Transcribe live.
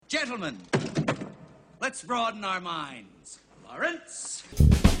Gentlemen, let's broaden our minds. Lawrence?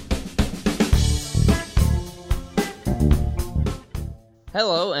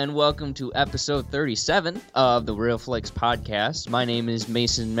 Hello and welcome to episode 37 of the Real Flicks podcast. My name is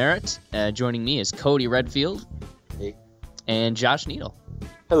Mason Merritt. Joining me is Cody Redfield. Hey. And Josh Needle.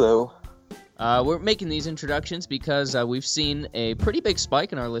 Hello. We're making these introductions because we've seen a pretty big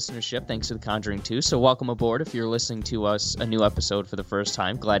spike in our listenership thanks to The Conjuring 2, so welcome aboard if you're listening to us a new episode for the first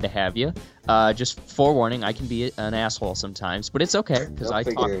time. Glad to have you. Just forewarning, I can be an asshole sometimes, but it's okay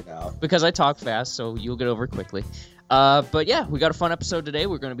because I talk fast, so you'll get over it quickly. But yeah, we got a fun episode today.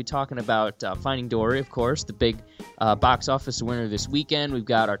 We're going to be talking about Finding Dory, of course, the big box office winner this weekend. We've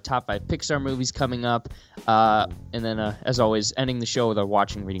got our top 5 Pixar movies coming up. And then, as always, ending the show with our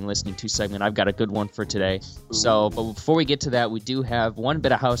watching, reading, listening to segment. I've got a good one for today. So, but before we get to that, we do have one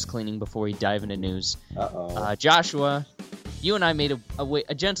bit of house cleaning before we dive into news. Joshua, you and I made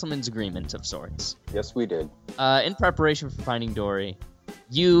a gentleman's agreement of sorts. Yes, we did. In preparation for Finding Dory,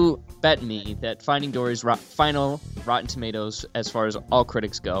 you bet me that Finding Dory's final Rotten Tomatoes, as far as all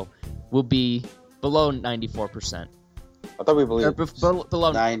critics go, will be below 94%. I thought we believed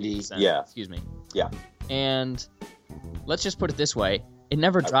below 90. 90%. Yeah. Excuse me. Yeah. And let's just put it this way. It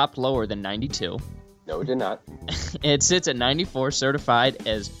never dropped lower than 92. No, it did not. It sits at 94, certified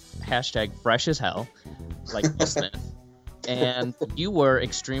as #fresh as hell, like Will Smith. And you were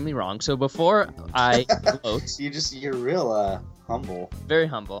extremely wrong. So before I vote... You're real humble. Very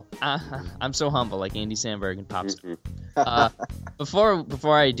humble. I'm so humble, like Andy Samberg and Popsicle.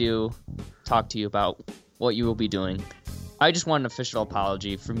 Before I do talk to you about what you will be doing, I just want an official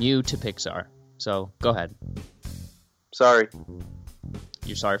apology from you to Pixar. So, go ahead. Sorry.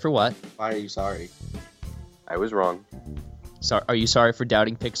 You're sorry for what? Why are you sorry? I was wrong. Are you sorry for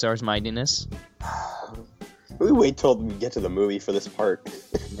doubting Pixar's mightiness? We wait till we get to the movie for this part.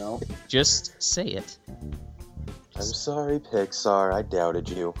 No. Just say it. I'm sorry, Pixar. I doubted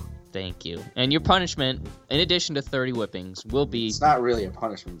you. Thank you. And your punishment, in addition to 30 whippings, will be... It's not really a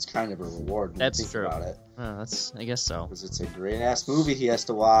punishment. It's kind of a reward when That's you think true. about it. I guess so. Because it's a great-ass movie he has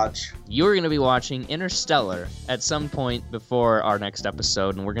to watch. You're going to be watching Interstellar at some point before our next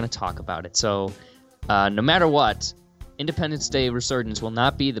episode, and we're going to talk about it. So, no matter what, Independence Day Resurgence will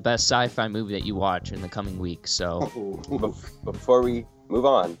not be the best sci-fi movie that you watch in the coming week. So, Before we move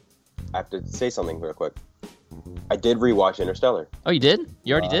on, I have to say something real quick. I did rewatch Interstellar. Oh, you did?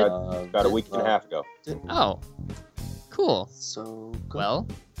 You already did? About a week and a half ago. Oh, cool. So good. Well,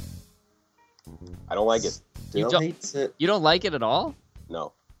 I don't like it. Still hates it. You don't like it at all?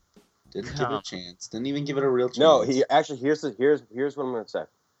 No. Didn't give it a chance. Didn't even give it a real chance. No, here's what I'm going to say.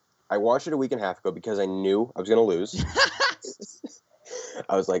 I watched it a week and a half ago because I knew I was going to lose.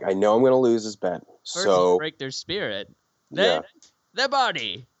 I was like, I know I'm going to lose this bet. First break their spirit, then their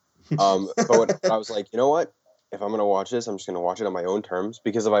body. But I was like, you know what? If I'm gonna watch this, I'm just gonna watch it on my own terms.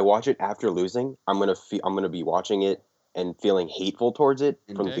 Because if I watch it after losing, I'm gonna be watching it and feeling hateful towards it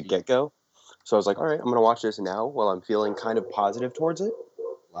from the get go. So I was like, all right, I'm gonna watch this now while I'm feeling kind of positive towards it.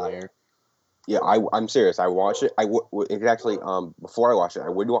 Liar. Yeah, I'm serious. I watched it. Before I watched it, I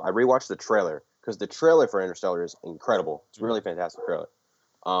rewatched the trailer because the trailer for Interstellar is incredible. It's a really fantastic trailer.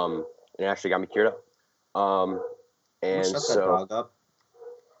 It actually got me cured up. And Shut so that dog up.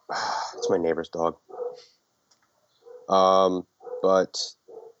 it's my neighbor's dog.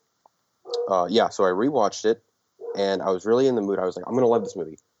 So I rewatched it, and I was really in the mood. I was like, I'm going to love this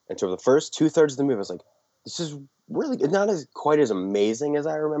movie. And so the first 2/3 of the movie, I was like, this is really not quite as amazing as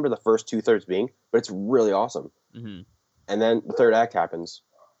I remember the first 2/3 being, but it's really awesome. Mm-hmm. And then the third act happens,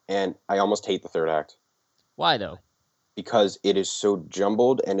 and I almost hate the third act. Why, though? Because it is so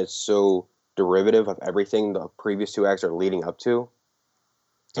jumbled, and it's so derivative of everything the previous 2 acts are leading up to.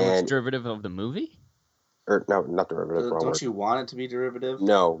 So it's derivative of the movie? Or no, not derivative. Don't you want it to be derivative?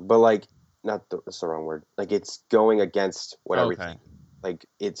 No, but that's the wrong word. Like it's going against what everything. Like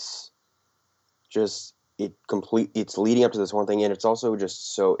it's just it's leading up to this one thing, and it's also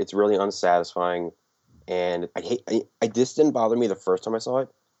just so it's really unsatisfying. And this didn't bother me the first time I saw it.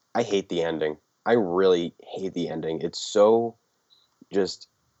 I hate the ending. I really hate the ending. It's so just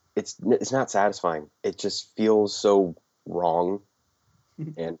it's not satisfying. It just feels so wrong.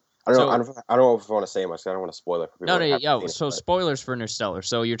 And I don't know if I want to say much. I don't want to spoil it for people. So spoilers for Interstellar.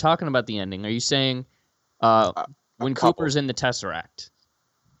 So you're talking about the ending. Are you saying when Cooper's in the Tesseract?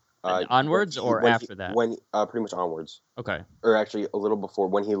 Onwards or after that? Pretty much onwards. Okay. Or actually a little before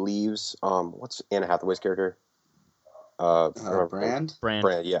when he leaves. What's Anne Hathaway's character? Brand.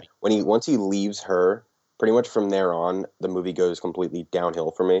 Yeah. Once he leaves her, pretty much from there on, the movie goes completely downhill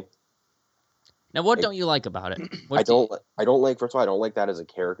for me. Now, what don't you like about it? I don't like. First of all, I don't like that as a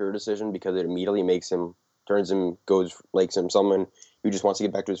character decision because it immediately goes like someone who just wants to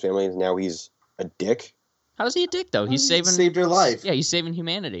get back to his family, and now he's a dick. How's he a dick though? He's saved her life. Yeah, he's saving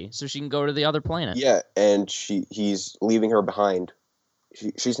humanity so she can go to the other planet. Yeah, and he's leaving her behind.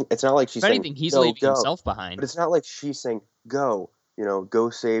 It's not like she's saying, anything, he's leaving himself behind. But it's not like she's saying, go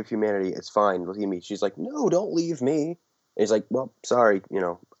save humanity. It's fine. Leave me. She's like, no, don't leave me. And he's like, well, sorry.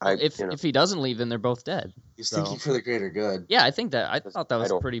 If he doesn't leave, then they're both dead. He's thinking for the greater good. Yeah, I thought that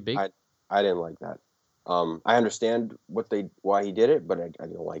was pretty big. I didn't like that. I understand why he did it, but I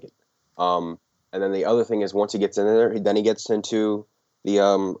didn't like it. And then the other thing is, once he gets in there, then he gets into the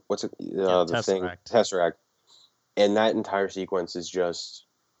Tesseract, and that entire sequence is just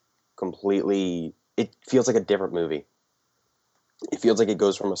completely. It feels like a different movie. It feels like it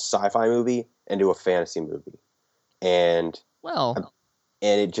goes from a sci-fi movie into a fantasy movie, and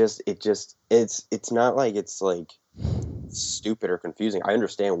it's not like it's like stupid or confusing. I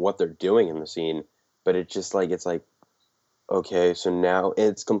understand what they're doing in the scene, but it's like okay, so now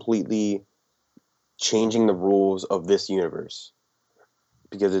it's completely changing the rules of this universe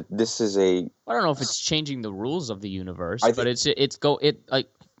because this is I don't know if it's changing the rules of the universe, but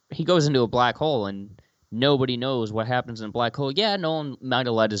he goes into a black hole and nobody knows what happens in a black hole. Yeah, no one might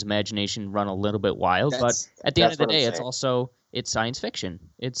have let his imagination run a little bit wild, but at the end of the day, it's science fiction.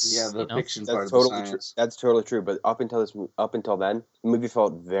 It's the fiction part of the science. That's totally true. But up until then, the movie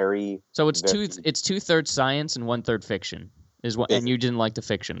felt very. So it's 2/3 science and 1/3 fiction. And you didn't like the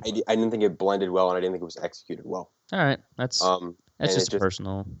fiction. I didn't think it blended well, and I didn't think it was executed well. All right, that's just a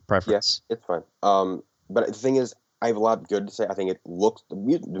personal preference. Yeah, it's fine. But the thing is, I have a lot good to say. I think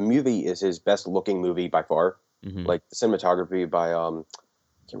the movie is his best looking movie by far. Mm-hmm. Like the cinematography by I can't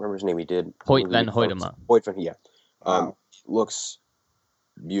remember his name. He did Hoyt van Hoytema. Looks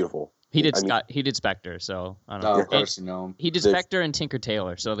beautiful. He did Spectre, so I don't know. Of course you know him. He did Spectre and Tinker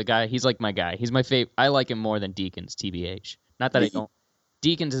Tailor, so the guy, he's like my guy. He's my favorite. I like him more than Deakins, TBH. Not that I don't.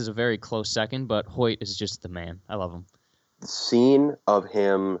 Deakins is a very close second, but Hoyt is just the man. I love him. The scene of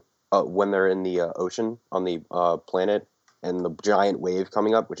him when they're in the ocean on the planet and the giant wave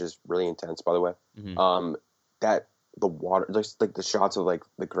coming up, which is really intense, by the way. Mm-hmm. That the water, just like the shots of like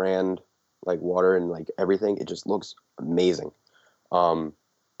the grand like water and like everything, it just looks amazing. And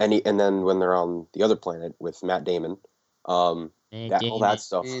then when they're on the other planet with Matt Damon, all that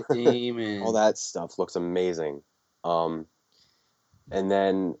stuff looks amazing. And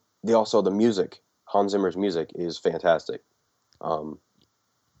then the music, Hans Zimmer's music is fantastic.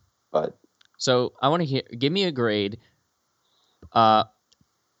 So I want to give me a grade for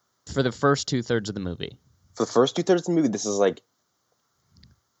the first 2/3 of the movie. For the first 2/3 of the movie, this is like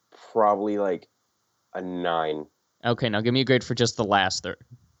probably like a 9. Okay, now give me a grade for just the last third.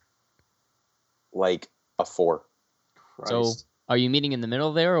 Like a 4. Christ. So are you meeting in the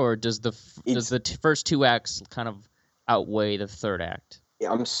middle there, or does the first 2 acts kind of outweigh the third act?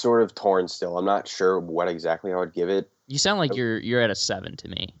 Yeah, I'm sort of torn still. I'm not sure what exactly I would give it. You sound like you're at a 7 to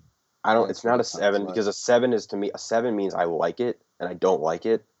me. I don't. It's not a 7 because a 7 is to me. A 7 means I like it and I don't like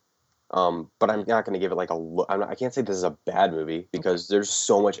it. But I'm not going to give it like I can't say this is a bad movie because there's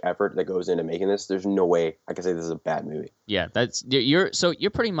so much effort that goes into making this. There's no way I can say this is a bad movie. Yeah,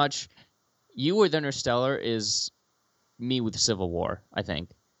 you're pretty much you with Interstellar is me with Civil War. I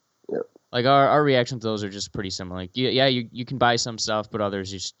think. Yep. Like our reactions to those are just pretty similar. Like you can buy some stuff, but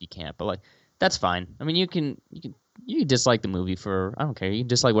others you can't. But like that's fine. I mean you can dislike the movie for I don't care. You can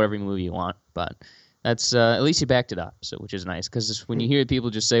dislike whatever movie you want, but. That's at least you backed it up, so which is nice. Because when you hear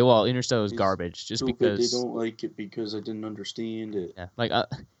people just say, "Well, Interstellar is garbage," just because they don't like it because I didn't understand it. Yeah, like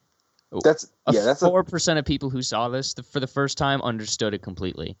that's 4% of people who saw this for the first time understood it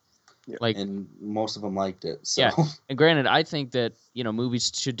completely. Yeah. Like, and most of them liked it. So. Yeah, and granted, I think that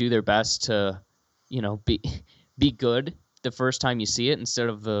movies should do their best to, be good the first time you see it instead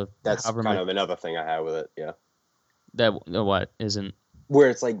of the. That's kind of another thing I have with it. Yeah. That what isn't. Where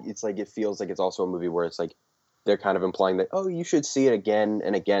it's like it feels like it's also a movie where it's like they're kind of implying that you should see it again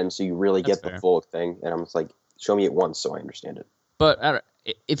and again so you really get the full thing, and I'm just like show me it once so I understand it. But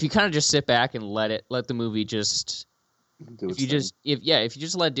if you kind of just sit back and let the movie just if you just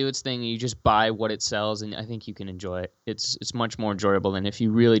let it do its thing and you just buy what it sells, and I think you can enjoy it. It's much more enjoyable than if you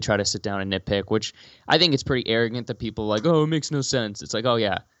really try to sit down and nitpick, which I think it's pretty arrogant that people are like, it makes no sense. It's like,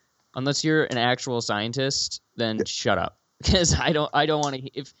 yeah, unless you're an actual scientist, then shut up. Because I don't want to.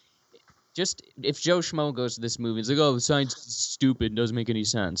 If Joe Schmo goes to this movie and is like, the science is stupid, doesn't make any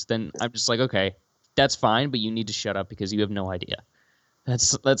sense, then I'm just like, okay, that's fine, but you need to shut up because you have no idea.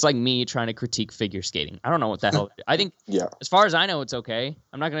 That's like me trying to critique figure skating. I don't know what the hell. I think, Yeah. as far as I know, it's okay.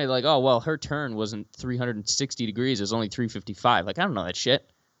 I'm not gonna like, oh well, her turn wasn't 360 degrees; it was only 355. Like I don't know that shit.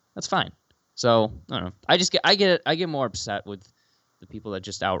 That's fine. So I don't know. I get more upset with the people that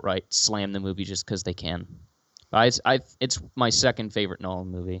just outright slam the movie just because they can. But it's my second favorite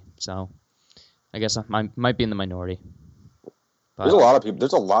Nolan movie, so I guess I might be in the minority. But, There's a lot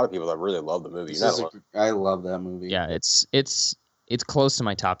of people that really love the movie. I love that movie. yeah, it's close to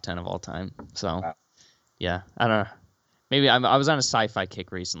my top 10 of all time. So Wow. yeah, I don't know. Maybe I was on a sci-fi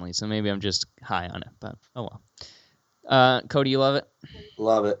kick recently, so maybe I'm just high on it. But oh well. Cody, you love it?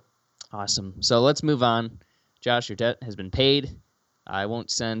 Love it. Awesome. So let's move on. Josh, your debt has been paid. I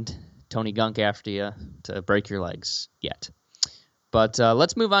won't send Tony Gunk after you to break your legs yet. But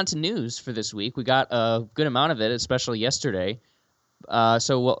let's move on to news for this week. We got a good amount of it, especially yesterday.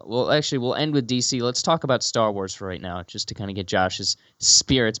 So we'll end with DC. Let's talk about Star Wars for right now, just to kind of get Josh's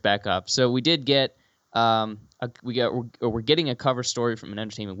spirits back up. So we did get we're getting a cover story from an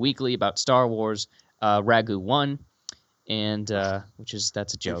Entertainment Weekly about Star Wars Ragu 1, and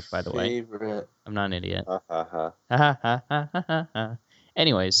that's a joke, by the way. I'm not an idiot.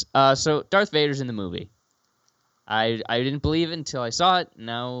 Anyways, so Darth Vader's in the movie. I didn't believe it until I saw it.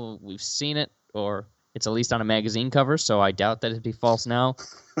 Now we've seen it, or it's at least on a magazine cover, so I doubt that it'd be false now.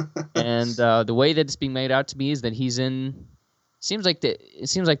 And the way that it's being made out to me is that he's in. It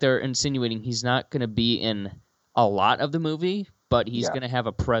seems like they're insinuating he's not going to be in a lot of the movie, but he's going to have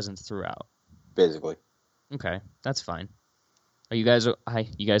a presence throughout. Basically. Okay, that's fine. Are you guys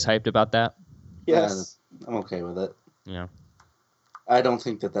hyped about that? Yes. I'm okay with it. Yeah. I don't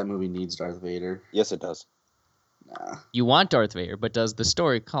think that movie needs Darth Vader. Yes, it does. Nah. You want Darth Vader, but does the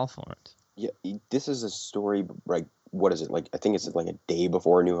story call for it? Yeah, this is a story, like, what is it? Like, I think it's like a day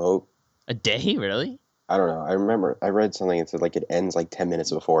before A New Hope. A day, really? I don't know. I remember I read something that said, like, it ends like 10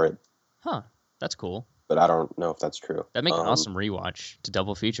 minutes before it. Huh. That's cool. But I don't know if that's true. That'd make an awesome rewatch to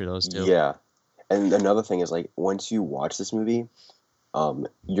double feature those two. Yeah. And another thing is, like, once you watch this movie,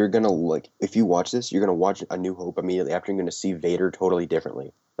 you're going to, like, if you watch this, you're going to watch A New Hope immediately after. You're going to see Vader totally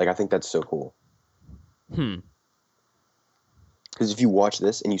differently. Like, I think that's so cool. Because if you watch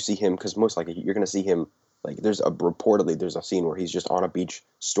this and you see him, because most likely you're going to see him, like, reportedly there's a scene where he's just on a beach,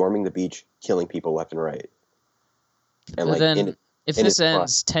 storming the beach, killing people left and right. And but then, if this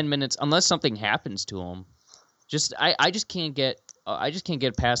ends 10 minutes, unless something happens to him, I just can't get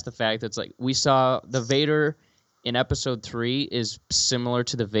past the fact that it's like we saw the Vader in Episode 3 is similar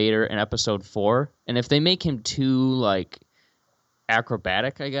to the Vader in Episode 4, and if they make him too like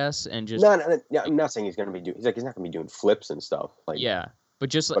acrobatic, I guess, and just no, I'm not saying he's not going to be doing flips and stuff. Like yeah, but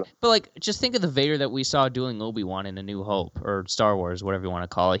just think of the Vader that we saw doing Obi-Wan in A New Hope or Star Wars, whatever you want to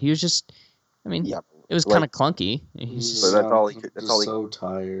call it. He was just, I mean, yeah, it was kind of clunky. But that's all he. That's all he. So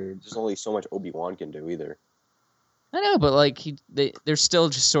tired. There's only so much Obi-Wan can do either. I know, but like they're still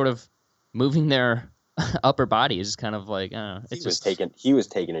just sort of moving their upper body is kind of like he was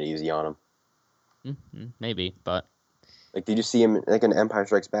taking it easy on him. Maybe, but like, did you see him like in Empire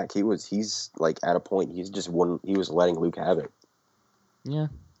Strikes Back? He's like at a point. He was letting Luke have it. Yeah,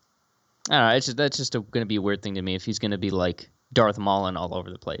 I don't know. That's just going to be a weird thing to me if he's going to be like Darth Maul all over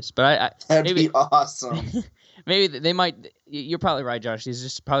the place. But that'd be awesome. Maybe they might. You're probably right, Josh. He's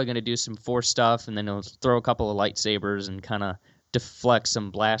just probably going to do some Force stuff, and then he'll throw a couple of lightsabers and kind of deflect some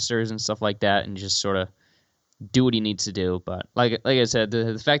blasters and stuff like that, and just sort of do what he needs to do. But like I said,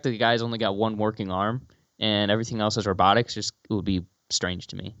 the fact that the guy's only got one working arm and everything else is robotics just would be strange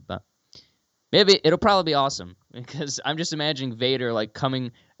to me. But maybe it'll probably be awesome because I'm just imagining Vader like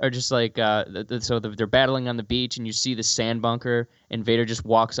coming, or just like they're battling on the beach and you see the sand bunker and Vader just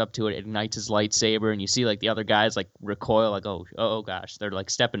walks up to it, ignites his lightsaber, and you see like the other guys like recoil, like oh gosh, they're like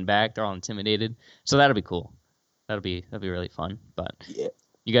stepping back, they're all intimidated. So that'll be cool. That'll be really fun. But yeah,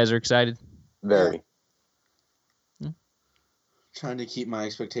 you guys are excited? Very. Trying to keep my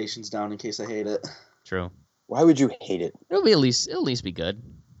expectations down in case I hate it. True. Why would you hate it? It'll at least be good.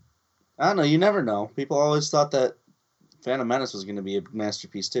 I don't know. You never know. People always thought that Phantom Menace was going to be a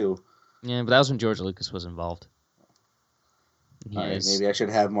masterpiece too. Yeah, but that was when George Lucas was involved. Maybe I should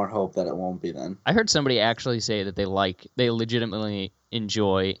have more hope that it won't be then. I heard somebody actually say that they legitimately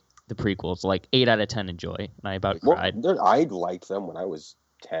enjoy the prequels, like 8 out of 10 enjoy, and I about cried. I liked them when I was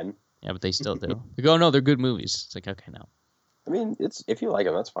 10. Yeah, but they still do. They go, no, they're good movies. It's like, okay, no. I mean, if you like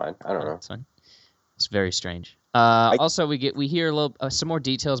them, that's fine. I don't know. That's fine. It's very strange. Also, we hear some more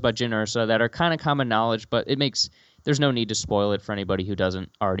details about Jyn Erso that are kind of common knowledge, but there's no need to spoil it for anybody who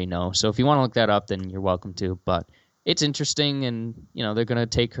doesn't already know. So if you want to look that up, then you're welcome to. But it's interesting, and they're going to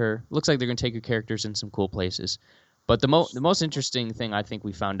take her. Looks like they're going to take her characters in some cool places. But the most interesting thing I think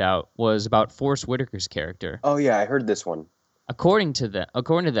we found out was about Forrest Whitaker's character. Oh yeah, I heard this one. According to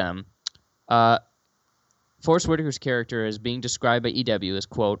them, Forrest Whitaker's character is being described by EW as,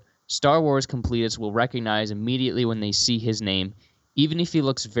 quote, Star Wars completists will recognize immediately when they see his name, even if he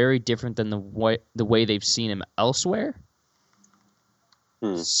looks very different than the way they've seen him elsewhere.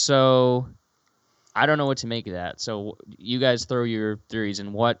 So I don't know what to make of that. So you guys throw your theories,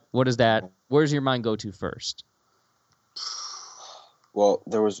 and what is that? Where does your mind go to first? Well,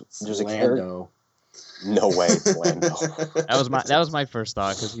 there's a character. No way, it's Lando. That was my first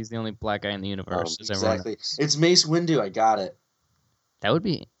thought, because he's the only black guy in the universe. Exactly. It's Mace Windu. I got it.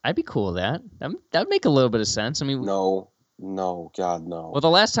 I'd be cool with that. That would make a little bit of sense. I mean, no, God, no. Well, the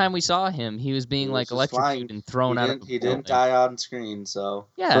last time we saw him, he was being electrocuted and thrown out of the He didn't die on screen, so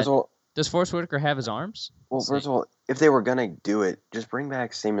yeah. First of all, does Forrest Whitaker have his arms? Well, first of all, if they were gonna do it, just bring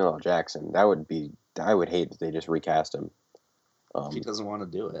back Samuel L. Jackson. I would hate if they just recast him. He doesn't want to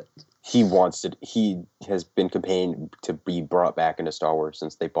do it. He wants to. He has been campaigning to be brought back into Star Wars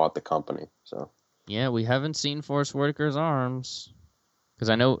since they bought the company. So yeah, we haven't seen Forrest Whitaker's arms because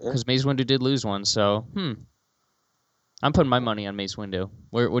Mace Windu did lose one. So I'm putting my money on Mace Windu.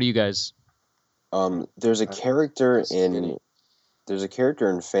 What do you guys? There's a character in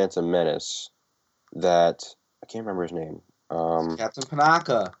Phantom Menace that I can't remember his name. Captain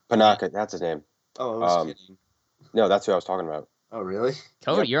Panaka. Panaka, that's his name. Oh, I was kidding. No, that's who I was talking about. Oh, really?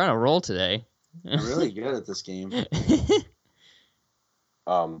 Cody, you're on a roll today. I'm really good at this game.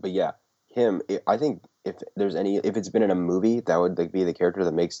 But yeah, him. I think if it's been in a movie, that would be the character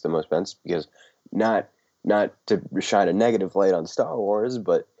that makes the most sense, because not to shine a negative light on Star Wars,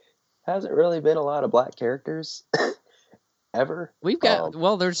 but hasn't really been a lot of black characters ever. We've got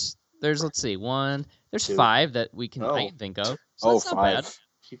there's let's see, there's 5 that I can think of. So that's not 5. bad.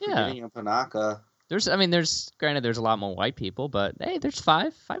 Keep forgetting Panaka. There's a lot more white people, but hey, there's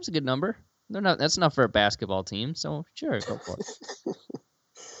 5. 5's a good number. That's enough for a basketball team, so sure, go for it.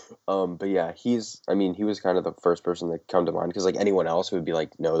 But yeah, he was kind of the first person that come to mind, because like anyone else would be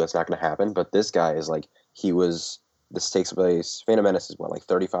like, no, that's not going to happen. But this guy is like, this takes place, Phantom Menace is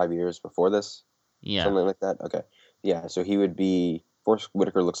 35 years before this? Yeah. Something like that? Okay. Yeah, so he would be, Forrest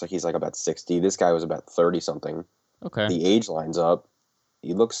Whitaker looks like he's like about 60. This guy was about 30 something. Okay. The age lines up.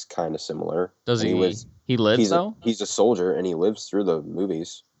 He looks kind of similar. Does he? He lives though? He's a soldier, and he lives through the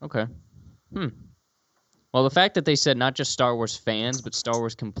movies. Okay. Well, the fact that they said not just Star Wars fans, but Star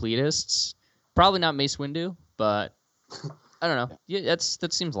Wars completists, probably not Mace Windu, but I don't know. Yeah,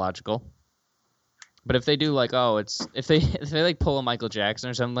 that seems logical. But if they do if they like pull a Michael Jackson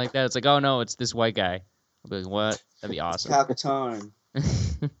or something like that, it's like, oh no, it's this white guy. I'll be like, what? That'd be awesome. Kyle Katarn.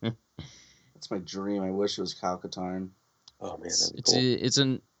 That's my dream. I wish it was Kyle Katarn. Oh man, that'd be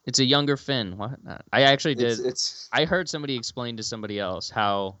cool. It's a younger Finn. What? I actually did. It's I heard somebody explain to somebody else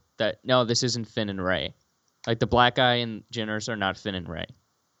how no, this isn't Finn and Rey. Like the black guy and Jenners are not Finn and Rey.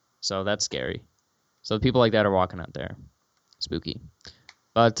 So that's scary. So the people like that are walking out there. Spooky.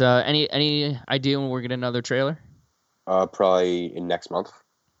 But any idea when we're getting another trailer? Probably in next month.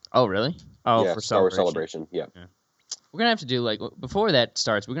 Oh really? Oh, yeah, for Star Wars Celebration. Yeah. We're gonna have to do before that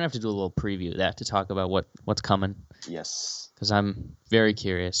starts. We're gonna have to do a little preview of that to talk about what's coming. Yes. Because I'm very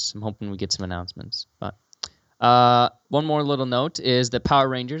curious. I'm hoping we get some announcements. But one more little note is that Power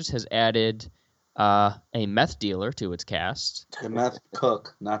Rangers has added a meth dealer to its cast. The meth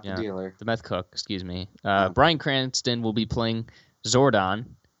cook, not the dealer. The meth cook, excuse me. Bryan Cranston will be playing Zordon,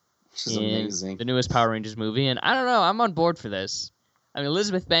 which is amazing. The newest Power Rangers movie, and I don't know, I'm on board for this. I mean,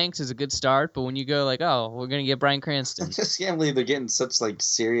 Elizabeth Banks is a good start, but when you go like, oh, we're gonna get Bryan Cranston, I just can't believe they're getting such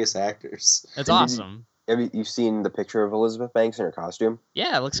serious actors. That's awesome. Have you seen the picture of Elizabeth Banks in her costume?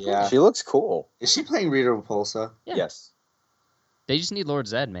 Yeah, it looks cool. She looks cool. Is she playing Rita Repulsa? Yeah. Yes. They just need Lord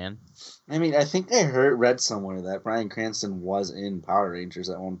Zed, man. I mean, I think I read somewhere that Bryan Cranston was in Power Rangers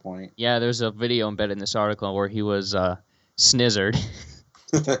at one point. Yeah, there's a video embedded in this article where he was snizzard.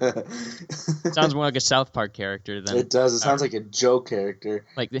 Sounds more like a South Park character than it does. It sounds like a joke character,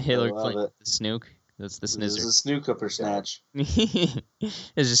 like the Hillary Clinton, the Snook. That's the Snizzard. It's a Snook upper snatch. There's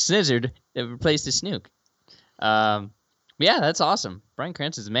a Snizzard that replaced the Snook. Yeah, that's awesome. Bryan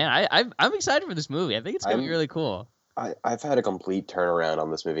Cranston's man. I'm excited for this movie. I think it's gonna be really cool. I've had a complete turnaround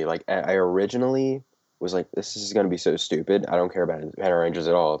on this movie. Like I originally was like, this is gonna be so stupid. I don't care about Power Rangers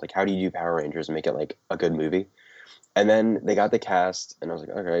at all. Like, how do you do Power Rangers and make it like a good movie? And then they got the cast, and I was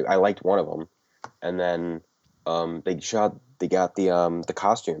like, okay, I liked one of them. And then they got the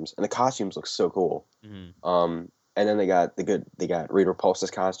costumes, and the costumes look so cool. Mm-hmm. And then they got Rita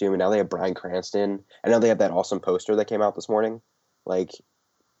Repulsa's costume, and now they have Bryan Cranston, and now they have that awesome poster that came out this morning. Like,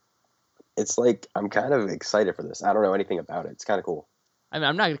 it's like I'm kind of excited for this. I don't know anything about it. It's kind of cool. I mean,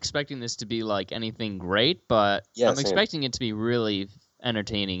 I'm not expecting this to be like anything great, but I'm expecting it to be really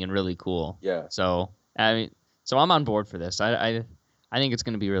entertaining and really cool. Yeah. So I'm on board for this. I think it's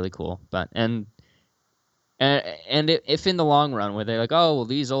going to be really cool. But and if in the long run, where they're like, oh well,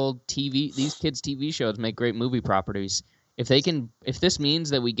 these kids' TV shows make great movie properties. If this means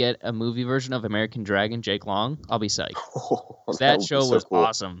that we get a movie version of American Dragon, Jake Long, I'll be psyched. That show was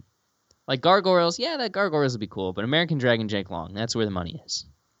awesome. Like Gargoyles, that Gargoyles would be cool, but American Dragon, Jake Long, that's where the money is.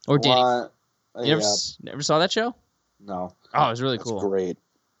 Or Danny. You never saw that show? No. Oh, it was really cool. Great.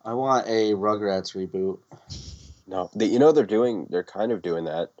 I want a Rugrats reboot. No, they're kind of doing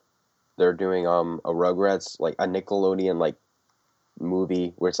that. They're doing a Rugrats, like a Nickelodeon like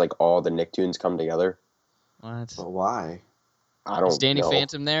movie where it's like all the Nicktoons come together. What? But why? I don't know. Is Danny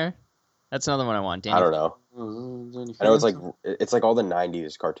Phantom there? That's another one I want. I don't know. I know it's like all the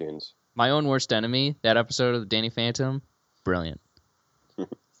 90s cartoons. My Own Worst Enemy, that episode of Danny Phantom, brilliant. It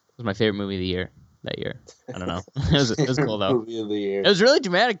was my favorite movie of the year that year. I don't know. It was cool though. Movie of the year. It was really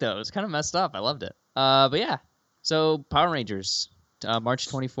dramatic though. It was kind of messed up. I loved it. But yeah. So Power Rangers, March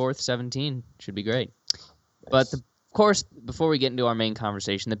 24th, 2017 should be great. Nice. But of course, before we get into our main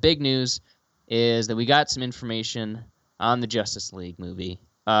conversation, the big news is that we got some information on the Justice League movie,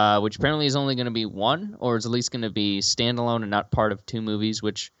 which apparently is only going to be one, or is at least going to be standalone and not part of two movies,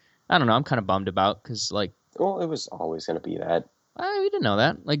 which I don't know. I'm kind of bummed about because, like, well, it was always going to be that. We didn't know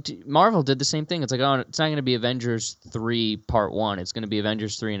that. Like, Marvel did the same thing. It's like, oh, it's not going to be Avengers 3 Part 1. It's going to be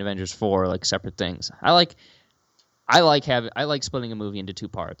Avengers 3 and Avengers 4, like separate things. I like splitting a movie into two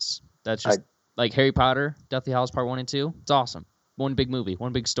parts. That's just like Harry Potter, Deathly Hallows Part 1 and 2. It's awesome. One big movie,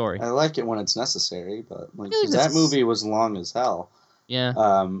 one big story. I like it when it's necessary, but like that movie was long as hell. Yeah.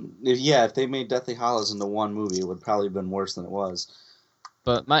 If they made Deathly Hallows into one movie, it would probably have been worse than it was.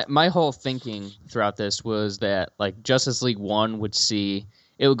 But my whole thinking throughout this was that like Justice League 1 would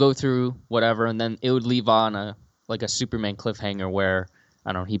go through whatever, and then it would leave on a Superman cliffhanger where,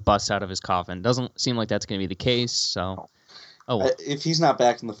 I don't know, he busts out of his coffin. Doesn't seem like that's going to be the case, so... Oh, well. If he's not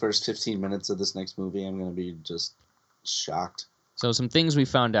back in the first 15 minutes of this next movie, I'm going to be just shocked. So some things we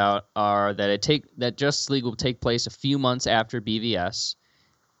found out are that that Justice League will take place a few months after BVS,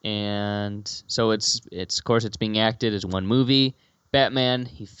 and so it's of course it's being acted as one movie. Batman,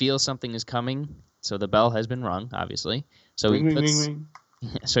 he feels something is coming, so the bell has been rung, obviously. So he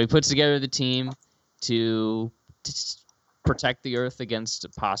puts together the team to protect the Earth against a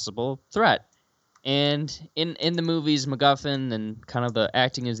possible threat. And in the movies, MacGuffin and kind of the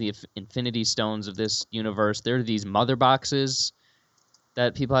acting as the Infinity Stones of this universe, there are these mother boxes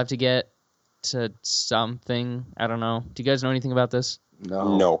that people have to get to something. I don't know. Do you guys know anything about this?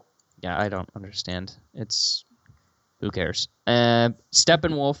 No. Yeah, I don't understand. Who cares?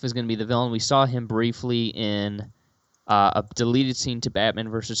 Steppenwolf is going to be the villain. We saw him briefly in a deleted scene to Batman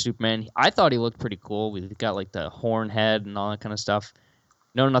vs. Superman. I thought he looked pretty cool. We've got like the horn head and all that kind of stuff.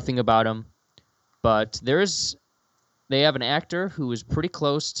 Know nothing about him. But they have an actor who is pretty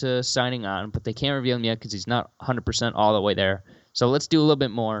close to signing on, but they can't reveal him yet because he's not 100% all the way there. So let's do a little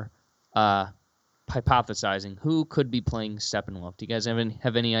bit more hypothesizing. Who could be playing Steppenwolf? Do you guys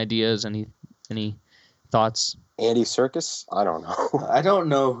have any ideas, any thoughts? Andy Serkis? I don't know. I don't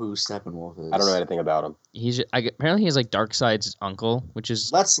know who Steppenwolf is. I don't know anything about him. Apparently he's like Darkseid's uncle, which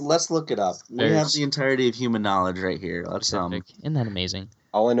is... Let's look it up. We have the entirety of human knowledge right here. Isn't that amazing?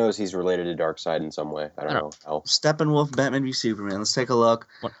 All I know is he's related to Darkseid in some way. I don't know how. Steppenwolf, Batman v Superman. Let's take a look.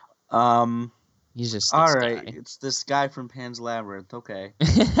 What? He's just all right. Guy. It's this guy from Pan's Labyrinth. Okay.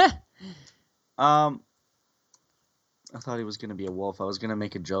 I thought he was going to be a wolf. I was going to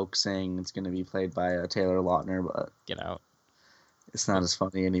make a joke saying it's going to be played by Taylor Lautner, but get out. It's not as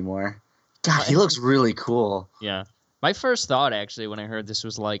funny anymore. God, he looks really cool. Yeah. My first thought, actually, when I heard this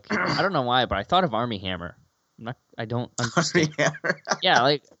was like, I don't know why, but I thought of Armie Hammer. I don't understand. Yeah,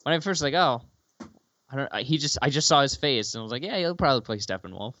 like when I first I just saw his face and was like, yeah, he'll probably play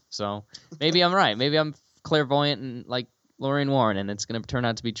Steppenwolf. So maybe I'm right. Maybe I'm clairvoyant and like Lorraine Warren, and it's gonna turn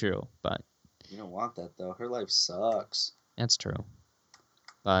out to be true. But you don't want that though. Her life sucks. That's true.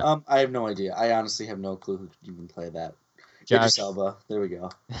 But I have no idea. I honestly have no clue who could even play that. Idris Elba. There we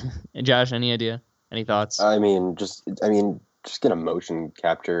go. And Josh, any idea? Any thoughts? I mean, just get a motion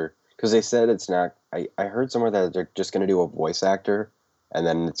capture. Because they said it's not... I heard somewhere that they're just going to do a voice actor, and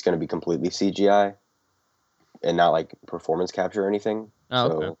then it's going to be completely CGI, and not, like, performance capture or anything. Oh,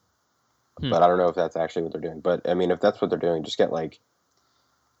 so, okay. But I don't know if that's actually what they're doing. But, I mean, if that's what they're doing, just get, like,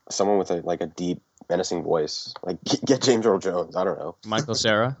 someone with, a deep, menacing voice. Like, get James Earl Jones. I don't know. Michael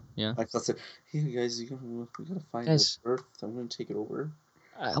Cera, yeah. Michael Cera. Hey, guys, we got to find this Earth. I'm going to take it over.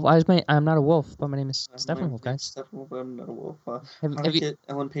 I'm not a wolf, but my name is Steppenwolf, guys. Steppenwolf, I'm not a wolf. How Have to you get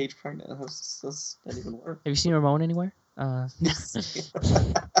Ellen Page pregnant? How's that even work? have you seen Ramon anywhere?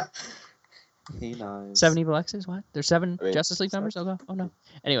 Hey, nice. 7 Evil X's? What? There's 7 I mean, Justice League members? Oh no.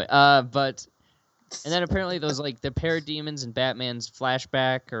 Anyway, but and then apparently those like the parademons in Batman's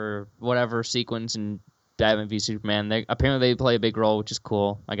flashback or whatever sequence in Batman v Superman, they play a big role, which is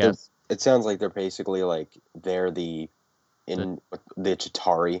cool, I guess. It sounds like they're basically like they're the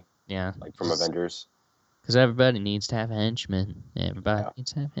Chitauri, Yeah. like from Avengers. Because everybody needs to have henchmen. Everybody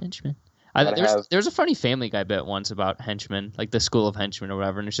needs to have henchmen. There's a funny Family Guy bit once about henchmen, like the school of henchmen or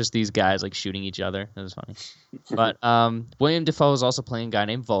whatever, and it's just these guys like shooting each other. It was funny. But William Dafoe is also playing a guy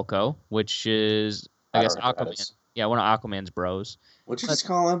named Volko, which is I guess Aquaman. Yeah, one of Aquaman's bros. What'd you just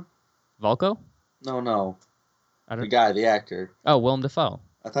call him? Volko? No. The guy, the actor. Oh, Willem Dafoe.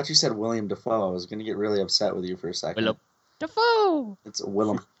 I thought you said William Dafoe. I was gonna get really upset with you for a second. Willem Dafoe. It's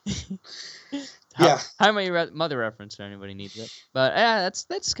Willem. Yeah. How am I mother reference for anybody needs it? But yeah,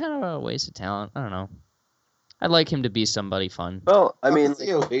 that's kind of a waste of talent. I don't know. I'd like him to be somebody fun. Well, I mean, it's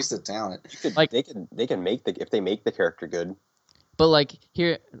a waste of talent. They can make if they make the character good. But like,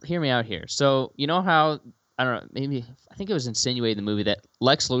 hear me out here. So you know how I don't know. Maybe I think it was insinuated in the movie that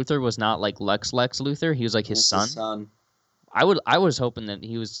Lex Luthor was not like Lex Luthor. He was like his son. I was hoping that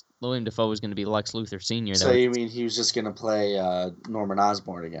William Dafoe was going to be Lex Luthor Sr. So you mean he was just going to play Norman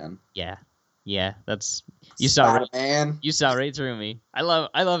Osborn again? Yeah, that's you saw right through me. I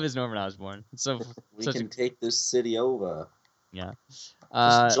love his Norman Osborn. It's so we can take this city over. Yeah.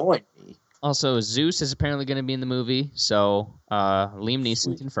 Just join me. Also, Zeus is apparently going to be in the movie, so Liam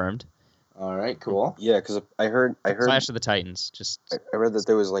Neeson confirmed. All right, cool. Yeah, because I heard Clash of the Titans. I read that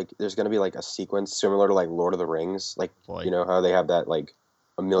there's going to be like a sequence similar to like Lord of the Rings, like you know how they have that like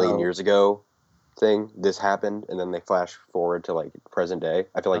a million years ago thing. This happened, and then they flash forward to like present day.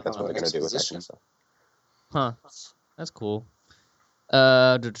 I feel like that's what they're going to do with that kind of stuff. Huh, that's cool.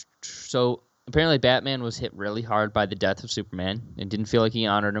 So apparently Batman was hit really hard by the death of Superman and didn't feel like he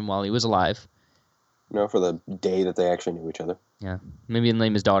honored him while he was alive. No, for the day that they actually knew each other. Yeah, maybe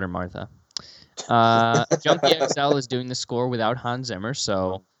name his daughter Martha. Junkie XL is doing the score without Hans Zimmer,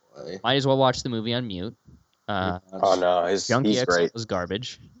 so might as well watch the movie on mute. Oh no, Junkie he's XL great. is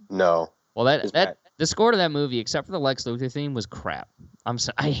garbage. No. Well, the score to that movie, except for the Lex Luthor theme, was crap.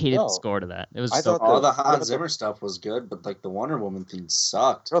 I hated the score to that. It was all the Hans Zimmer stuff was good, but like the Wonder Woman theme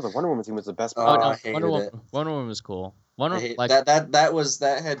sucked. No, the Wonder Woman theme was the best. I hated it. Wonder Woman was cool.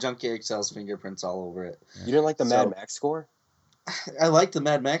 That had Junkie XL's fingerprints all over it. You didn't like the Mad Max score? I liked the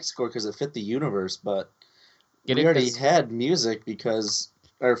Mad Max score because it fit the universe, but we already had music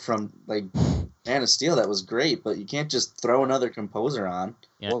from like Man of Steel that was great, but you can't just throw another composer on.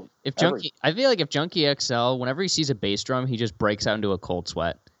 Yeah. Well, I feel like if Junkie XL, whenever he sees a bass drum, he just breaks out into a cold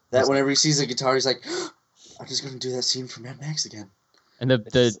sweat. Whenever he sees a guitar, he's like, "I'm just going to do that scene from Mad Max again." And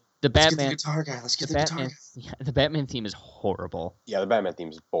the Batman guitar guy. Let's get the guitar guy. Yeah, the Batman theme is horrible. Yeah, the Batman theme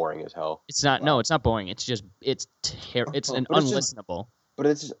is boring as hell. It's not. Wow. No, it's not boring. It's just it's unlistenable. But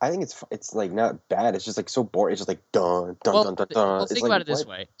I think it's like not bad. It's just like so boring. It's just like dun dun dun dun dun. Well, think about it this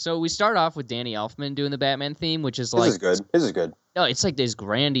way. So we start off with Danny Elfman doing the Batman theme, which is like this is good. No, it's like this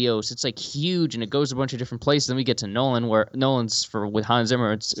grandiose. It's like huge, and it goes a bunch of different places. Then we get to Nolan, where Nolan's with Hans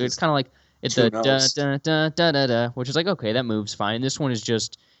Zimmer. It's kind of like it's the da da da da da da, which is like okay, that moves fine. And this one is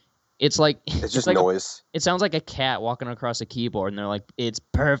just. It's just like noise. It sounds like a cat walking across a keyboard, and they're like, "It's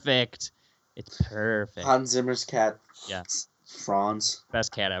perfect. It's perfect." Hans Zimmer's cat. Yeah. Franz.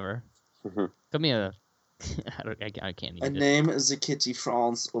 Best cat ever. Come here. I can't even. I name the kitty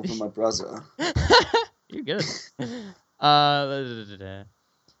Franz over my brother. You're good.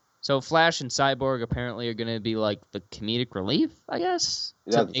 So Flash and Cyborg apparently are going to be like the comedic relief, I guess.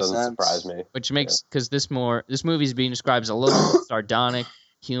 That doesn't surprise me. Which makes because this movie is being described as a little more sardonic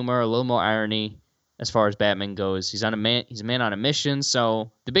humor, a little more irony as far as Batman goes. He's a man on a mission.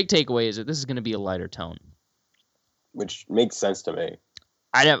 So the big takeaway is that this is going to be a lighter tone. Which makes sense to me.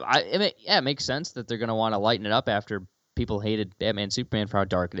 It makes sense that they're going to want to lighten it up after people hated Batman Superman for how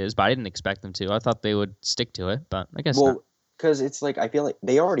dark it is, but I didn't expect them to. I thought they would stick to it, but I guess not. Because it's like, I feel like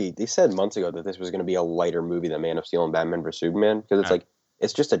they said months ago that this was going to be a lighter movie than Man of Steel and Batman vs. Superman, because it's like,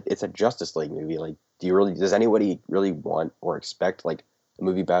 it's a Justice League movie. Like, does anybody really want or expect, like, a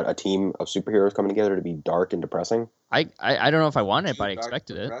movie about a team of superheroes coming together to be dark and depressing? I don't know if I wanted it, but I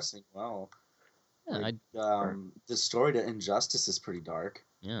expected it. Depressing. Wow. Yeah, the story to Injustice is pretty dark.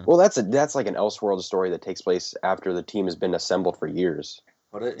 Yeah. Well, that's like an Elseworld story that takes place after the team has been assembled for years.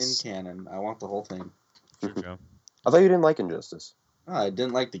 Put it in canon. I want the whole thing. True. I thought you didn't like Injustice. No, I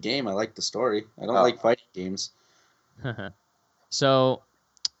didn't like the game. I liked the story. I don't like fighting games. So,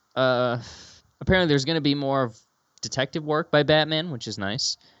 apparently there's going to be more of detective work by Batman, which is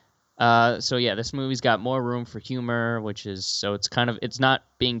nice. So yeah, this movie's got more room for humor, which is so it's not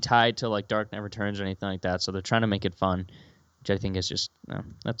being tied to like Dark Knight Returns or anything like that. So they're trying to make it fun, which I think is just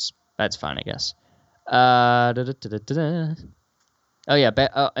that's fine, I guess. Oh yeah,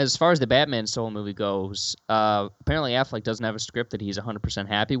 as far as the Batman solo movie goes, apparently Affleck doesn't have a script that he's 100%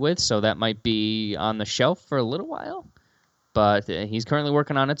 happy with, so that might be on the shelf for a little while. But he's currently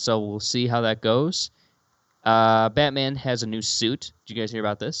working on it, so we'll see how that goes. Batman has a new suit. Did you guys hear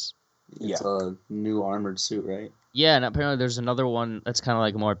about this? It's a new armored suit, right? Yeah, and apparently there's another one that's kind of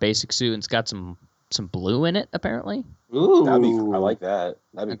like a more basic suit, and it's got some blue in it, apparently. Ooh. I like that.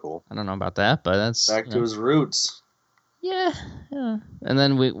 That'd be cool. I don't know about that, but that's... Back to his roots. Yeah. And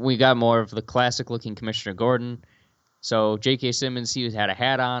then we got more of the classic-looking Commissioner Gordon. So J.K. Simmons, he had a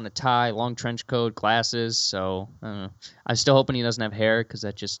hat on, a tie, long trench coat, glasses. So I don't know. I'm still hoping he doesn't have hair because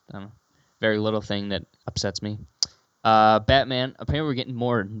that's just very little thing that upsets me. Batman, apparently we're getting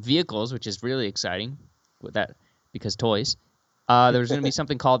more vehicles, which is really exciting with that because toys. There's going to be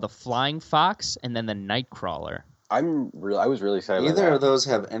something called the Flying Fox and then the Nightcrawler. I was really excited. Neither of those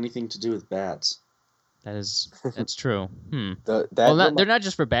have anything to do with bats. That's true. They're not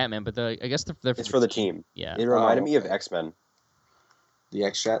just for Batman, but I guess they're for the team. Yeah, it reminded me of X-Men. The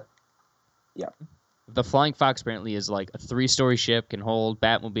X-Jet. Yeah, the Flying Fox apparently is like a 3-story ship, can hold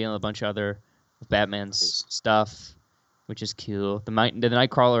Batmobile and a bunch of other Batman's stuff, which is cool. The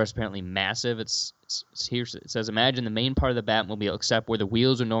Nightcrawler is apparently massive. It's here. It says, imagine the main part of the Batmobile, except where the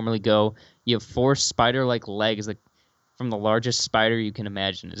wheels would normally go. You have 4 spider-like legs, like from the largest spider you can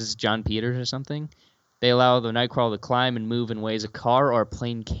imagine. Is this John Peters or something? They allow the Nightcrawler to climb and move in ways a car or a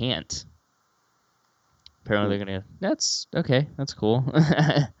plane can't. Apparently they're going to... That's okay. That's cool.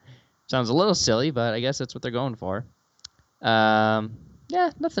 Sounds a little silly, but I guess that's what they're going for. Yeah,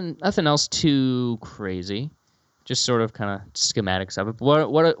 nothing else too crazy. Just sort of kind of schematic stuff.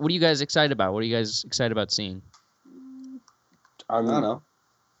 What are you guys excited about? What are you guys excited about seeing? I don't know.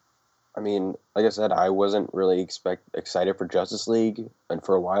 I mean, like I said, I wasn't really excited for Justice League and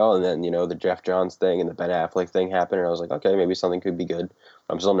for a while, and then the Jeff Johns thing and the Ben Affleck thing happened, and I was like, okay, maybe something could be good.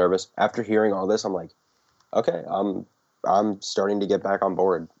 I'm still nervous. After hearing all this, I'm like, okay, I'm starting to get back on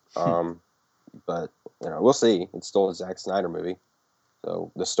board. But we'll see. It's still a Zack Snyder movie,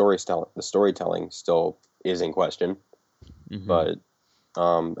 so the storytelling still is in question. Mm-hmm. But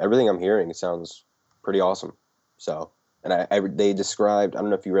everything I'm hearing sounds pretty awesome. So. And they described, I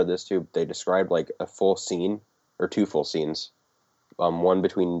don't know if you read this too, they described like a full scene, or 2 full scenes. One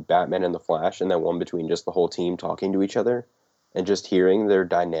between Batman and the Flash, and then one between just the whole team talking to each other. And just hearing their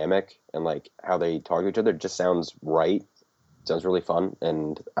dynamic and like how they talk to each other just sounds right. Sounds really fun,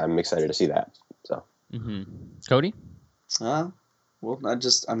 and I'm excited to see that. So, Cody? Well,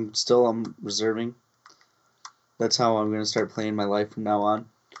 I'm reserving. That's how I'm going to start playing my life from now on.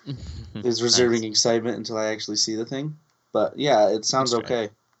 Is reserving excitement until I actually see the thing. But yeah, it sounds okay.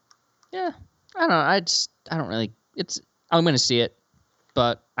 Yeah, I don't know. I don't really. I'm going to see it,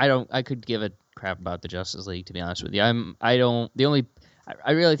 but I could give a crap about the Justice League, to be honest with you. I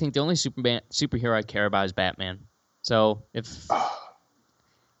really think the only superhero I care about is Batman. So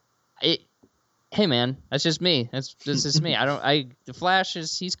hey man, that's just me. That's just me. The Flash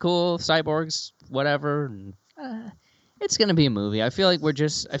he's cool. Cyborg's whatever. And, it's going to be a movie. I feel like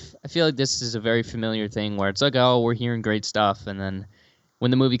I feel like this is a very familiar thing where it's like, oh, we're hearing great stuff, and then when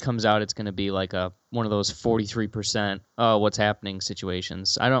the movie comes out, it's going to be like one of those 43% what's happening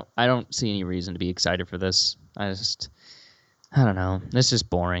situations. I don't see any reason to be excited for this. I don't know. This is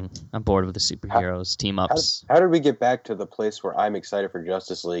boring. I'm bored with the superheroes, team ups. How did we get back to the place where I'm excited for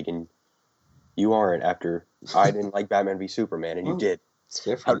Justice League and you aren't after I didn't like Batman v Superman and you did? It's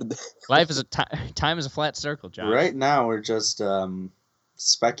different. Life is time is a flat circle, John. Right now, we're just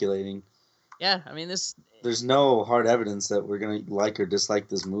speculating. Yeah, I mean There's no hard evidence that we're gonna like or dislike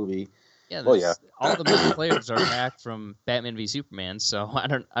this movie. Yeah, all the big players are back from Batman v Superman, so I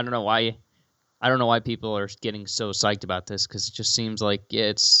don't know why people are getting so psyched about this, because it just seems like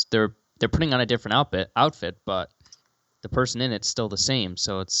they're putting on a different outfit, but the person in it's still the same.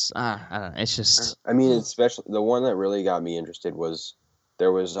 So it's I don't know. It's just. I mean, especially the one that really got me interested was.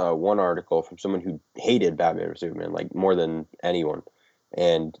 There was one article from someone who hated Batman or Superman like more than anyone,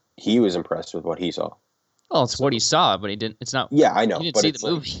 and he was impressed with what he saw. Well, it's what he saw, but he didn't. It's not. Yeah, I know. You didn't see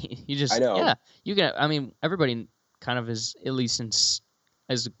the movie. You just. I know. Yeah, you can. I mean, everybody kind of is at least in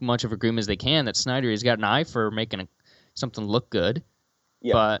as much of agreement as they can that Snyder has got an eye for making something look good.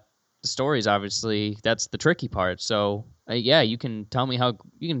 Yeah. But the stories, obviously, that's the tricky part. So yeah, you can tell me how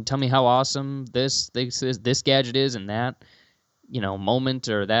awesome this gadget is and that. moment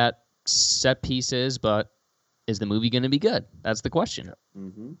or that set piece is, but is the movie going to be good? That's the question.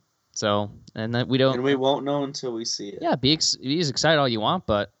 Mm-hmm. So, and that we don't, and we won't know until we see it. Yeah, be as excited all you want,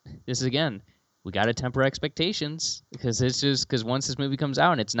 but this is again, we got to temper expectations because once this movie comes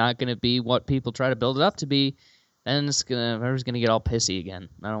out and it's not going to be what people try to build it up to be, then everyone's going to get all pissy again.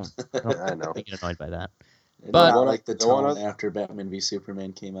 I know. Get annoyed by that. But not like the tone after Batman v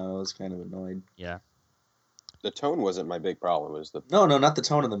Superman came out. I was kind of annoyed. Yeah. The tone wasn't my big problem. It was the no, not the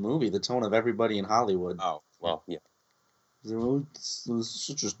tone of the movie. The tone of everybody in Hollywood. Oh well, yeah. It was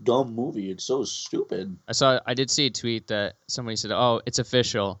such a dumb movie. It's so stupid. I did see a tweet that somebody said, "Oh, it's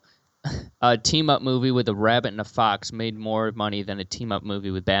official. A team-up movie with a rabbit and a fox made more money than a team-up movie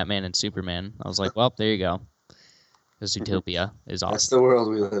with Batman and Superman." I was like, "Well, there you go." Because Zootopia is awesome. That's the world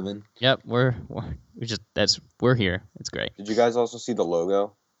we live in. Yep, we're here. It's great. Did you guys also see the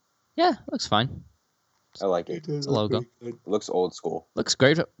logo? Yeah, it looks fine. I like it. It's a logo. It looks old school. Looks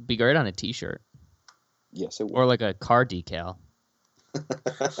great. Be great on a T-shirt. Yes, it would. Or like a car decal.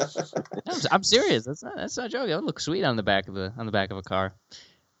 No, I'm serious. That's not a joke. It would look sweet on the back of a car.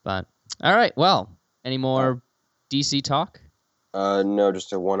 But all right. Well, any more DC talk? No,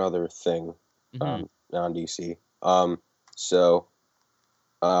 just one other thing. Mm-hmm. On DC. So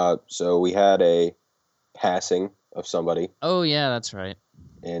we had a passing of somebody. Oh yeah, that's right.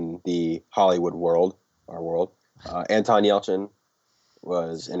 In the Hollywood world, our world, Anton Yelchin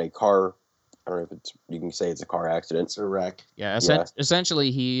was in a car. I don't know if you can say it's a car accident. It's a wreck. Yeah,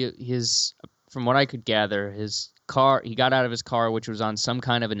 essentially his from what I could gather, his car, he got out of his car, which was on some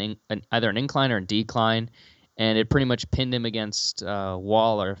kind of either an incline or a decline, and it pretty much pinned him against a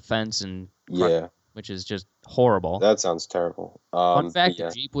wall or a fence, and which is just horrible. That sounds terrible. Fun fact,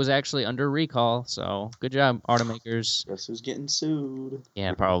 the Jeep was actually under recall, so good job, automakers. Guess who's getting sued?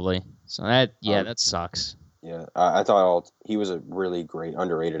 Yeah, probably. So that sucks. Yeah, I thought he was a really great,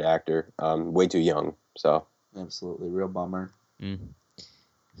 underrated actor. Way too young, so. Absolutely, real bummer. Mm.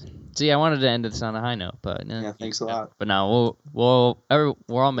 So I wanted to end this on a high note, but thanks a lot. But now we're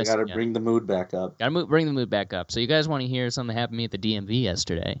all missing. Got to bring the mood back up. Bring the mood back up. So you guys want to hear something that happened to me at the DMV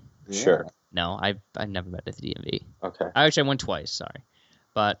yesterday? Yeah. Sure. No, I've never been to the DMV. Okay. I went twice. Sorry,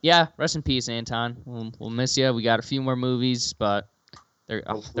 but yeah, rest in peace, Anton. We'll miss you. We got a few more movies, but they're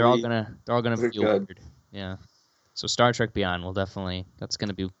all gonna feel weird. Yeah. So Star Trek Beyond that's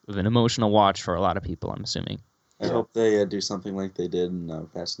gonna be an emotional watch for a lot of people, I'm assuming. I hope they do something like they did in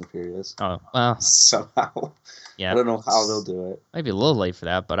Fast and the Furious. Oh, well. Somehow. Yeah. I don't know how they'll do it. Might be a little late for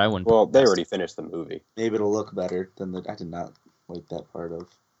that, but I wouldn't. Well, they already finished the movie. Maybe it'll look better than I did not like that part of.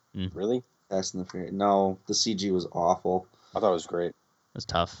 Really? Fast and the Furious. No, the CG was awful. I thought it was great. It was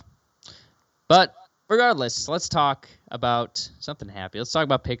tough. But regardless, let's talk about something happy. Let's talk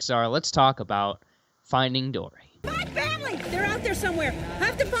about Pixar. Let's talk about Finding Dory. My family! They're out there somewhere. I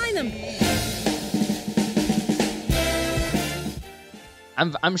have to find them.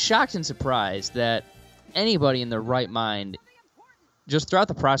 I'm shocked and surprised that anybody in their right mind, just throughout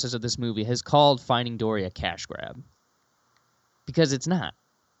the process of this movie, has called Finding Dory a cash grab. Because it's not.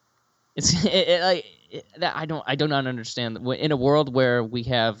 I don't understand. In a world where we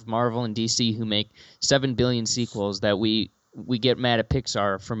have Marvel and DC who make 7 billion sequels, that we get mad at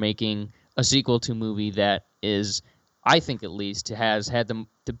Pixar for making a sequel to a movie that is, I think at least, has had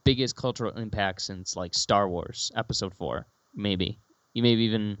the biggest cultural impact since like Star Wars Episode 4, maybe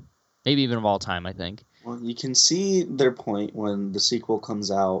even of all time, I think. Well, you can see their point when the sequel comes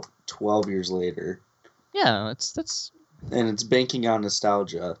out 12 years later. Yeah, that's. And it's banking on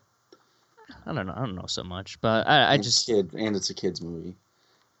nostalgia. I don't know so much, but I just and it's a kids movie.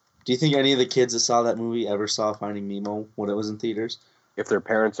 Do you think any of the kids that saw that movie ever saw Finding Nemo when it was in theaters? If their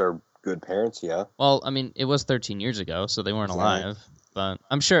parents are good parents, yeah. Well, I mean, it was 13 years ago, so they weren't alive. But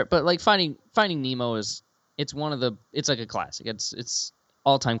I'm sure. But like Finding Nemo it's like a classic. It's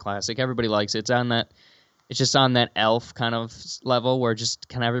all-time classic. Everybody likes it. It's just on that Elf kind of level where just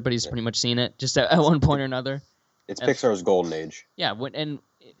kind of everybody's pretty much seen it just at one point or another. It's Pixar's golden age. Yeah,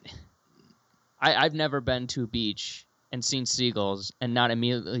 I've never been to a beach and seen seagulls and not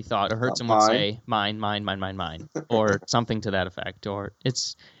immediately thought or heard someone say mine, or something to that effect. Or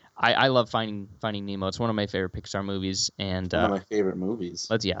I love Finding Nemo. It's one of my favorite Pixar movies, and one of my favorite movies.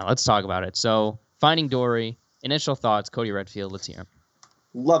 Let's talk about it. So, Finding Dory. Initial thoughts, Cody Redfield. Let's hear him.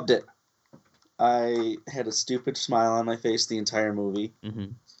 Loved it. I had a stupid smile on my face the entire movie. Mm-hmm.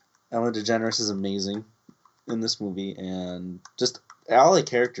 Ellen DeGeneres is amazing in this movie, and just all the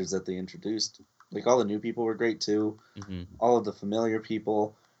characters that they introduced. Like, all the new people were great, too. Mm-hmm. All of the familiar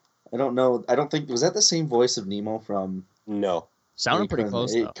people. I don't think... Was that the same voice of Nemo from... No. Sounded pretty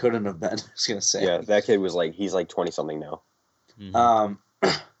close, though. It couldn't have been, I was going to say. Yeah, that kid was he's 20-something now. Mm-hmm.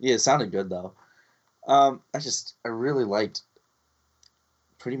 Yeah, it sounded good though. I really liked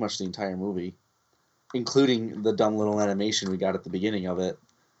pretty much the entire movie, including the dumb little animation we got at the beginning of it.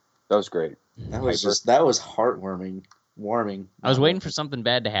 That was great. That was heartwarming. Warming. I was waiting for something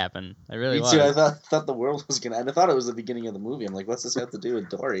bad to happen. I really was. Me too. I thought the world was gonna end. I thought it was the beginning of the movie. I'm like, what's this have to do with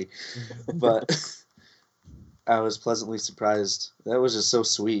Dory? But I was pleasantly surprised. That was just so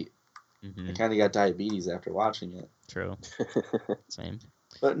sweet. Mm-hmm. I kind of got diabetes after watching it. True. Same.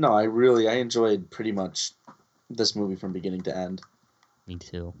 But no, I enjoyed pretty much this movie from beginning to end. Me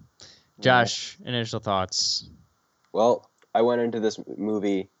too. Josh, initial thoughts? Well, I went into this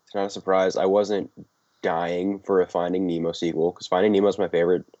movie, it's not a surprise, I wasn't dying for a Finding Nemo sequel, because Finding Nemo is my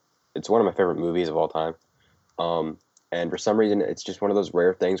favorite. It's one of my favorite movies of all time. And for some reason, it's just one of those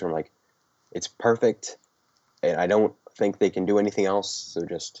rare things where I'm like, it's perfect, and I don't think they can do anything else, so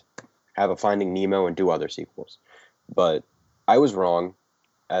just have a Finding Nemo and do other sequels. But I was wrong,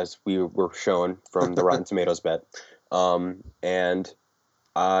 as we were shown from the Rotten Tomatoes bet. And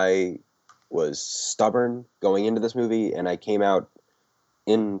I was stubborn going into this movie, and I came out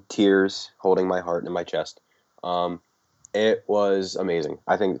in tears, holding my heart in my chest. It was amazing.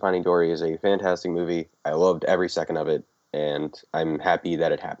 I think Finding Dory is a fantastic movie. I loved every second of it, and I'm happy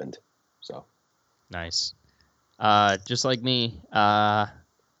that it happened. So, nice. Just like me, I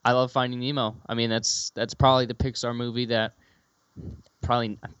love Finding Nemo. I mean, that's probably the Pixar movie that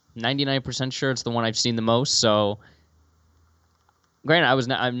probably 99% sure it's the one I've seen the most. So, granted,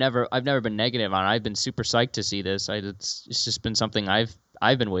 I've never been negative on it. I've been super psyched to see this. It's just been something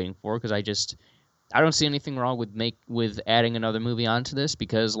I've been waiting for, because I don't see anything wrong with adding another movie onto this,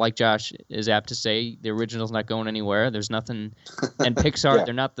 because, like Josh is apt to say, the original's not going anywhere. There's nothing, and Pixar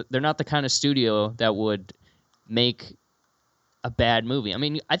yeah. they're not the kind of studio that would make a bad movie. I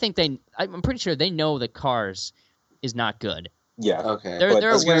mean, I'm pretty sure they know that Cars is not good. Yeah. Okay. I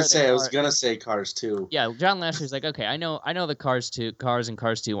was gonna say Cars 2. Yeah, John Lasseter's like, okay, I know the Cars and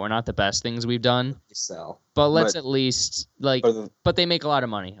Cars 2 are not the best things we've done. But let's at least but they make a lot of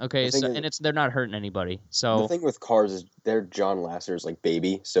money. Okay, they're not hurting anybody. So the thing with Cars is they're John Lasseter's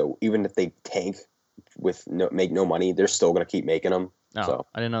baby. So even if they tank make no money, they're still gonna keep making them. Oh, so.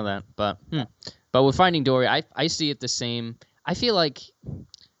 I didn't know that. But with Finding Dory, I see it the same. I feel like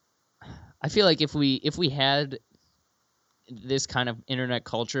if we had this kind of internet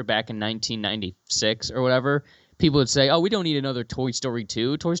culture back in 1996 or whatever, people would say, "Oh, we don't need another Toy Story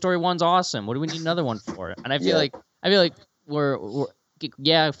 2. Toy Story 1's awesome. What do we need another one for?" And I feel like we're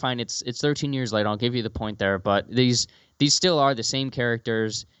yeah, fine. It's 13 years later. I'll give you the point there, but these still are the same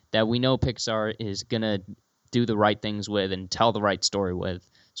characters that we know Pixar is gonna do the right things with and tell the right story with.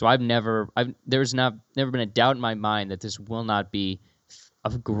 So there's never been a doubt in my mind that this will not be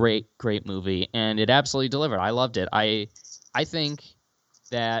a great movie, and it absolutely delivered. I loved it. I think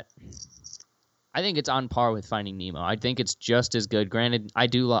it's on par with Finding Nemo. I think it's just as good. Granted, I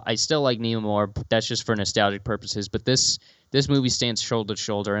still like Nemo more, but that's just for nostalgic purposes. But this movie stands shoulder to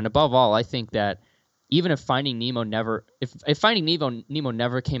shoulder, and above all, I think that even if Finding Nemo never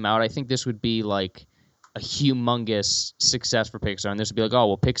came out, I think this would be like a humongous success for Pixar, and this would be like, oh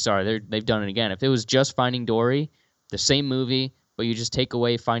well, Pixar, they've done it again. If it was just Finding Dory, the same movie, but you just take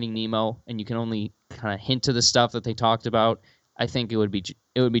away Finding Nemo, and you can only kind of hint to the stuff that they talked about, I think it would be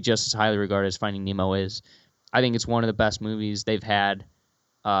just as highly regarded as Finding Nemo is. I think it's one of the best movies they've had.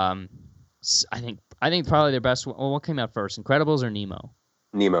 I think probably their best. Well, what came out first, Incredibles or Nemo?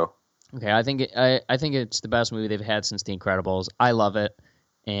 Nemo. Okay, I think it's the best movie they've had since The Incredibles. I love it,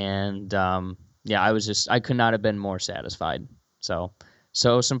 and I could not have been more satisfied. So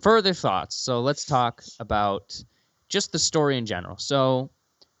some further thoughts. So let's talk about just the story in general. So,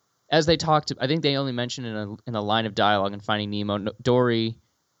 as they talked, I think they only mentioned in a line of dialogue in Finding Nemo, Dory,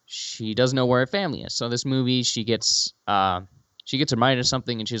 she doesn't know where her family is. So this movie, she gets reminded of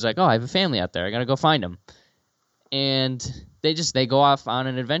something, and she's like, "Oh, I have a family out there. I gotta go find them." And they go off on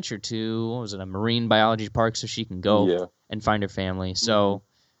an adventure to a marine biology park, so she can go and find her family. So,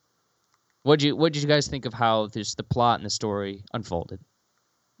 what did you guys think of how the plot and the story unfolded?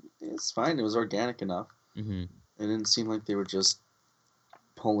 It's fine. It was organic enough. Mm-hmm. It didn't seem like they were just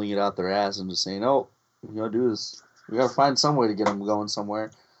pulling it out their ass and just saying, "Oh, we gotta do this. We gotta find some way to get them going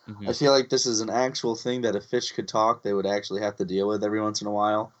somewhere." Mm-hmm. I feel like this is an actual thing that if fish could talk, they would actually have to deal with every once in a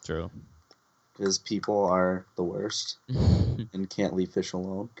while. True. Because people are the worst and can't leave fish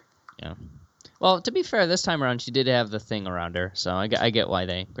alone. Yeah. Well, to be fair, this time around she did have the thing around her, so I get why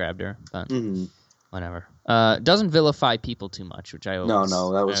they grabbed her, but whatever. Doesn't vilify people too much, which I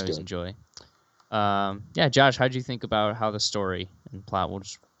always enjoy. Josh, how did you think about how the story and plot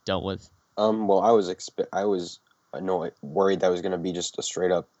was dealt with? Well, I was worried that was going to be just a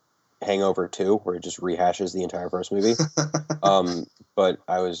straight up Hangover 2, where it just rehashes the entire first movie. But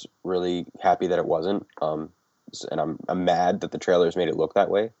I was really happy that it wasn't. And I'm mad that the trailers made it look that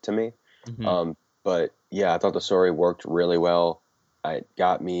way to me. Mm-hmm. But yeah, I thought the story worked really well. It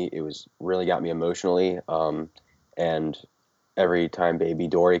really got me emotionally. And every time Baby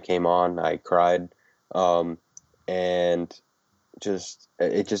Dory came on, I cried. And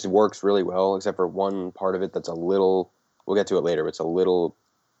it just works really well, except for one part of it that's a little, we'll get to it later, but it's a little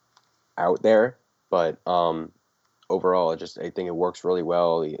out there. But overall, I think it works really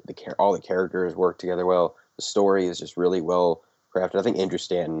well. All the characters work together well. The story is just really well crafted. I think Andrew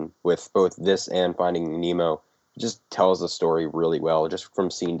Stanton, with both this and Finding Nemo, just tells the story really well, just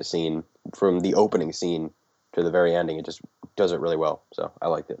from scene to scene, from the opening scene to the very ending. It just does it really well. So I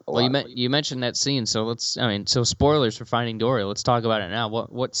liked it a lot. Well, you mentioned that scene, so so spoilers for Finding Dory. Let's talk about it now.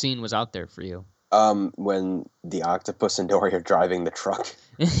 What scene was out there for you? When the octopus and Dory are driving the truck.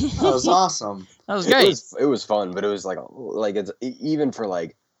 That was awesome. That was great. It was fun, but it was like it's even for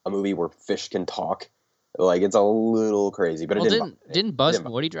like a movie where fish can talk. Like, it's a little crazy, but didn't Buzz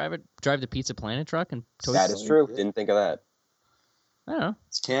Woody drive the Pizza Planet truck? And that is true. Didn't think of that. I don't know.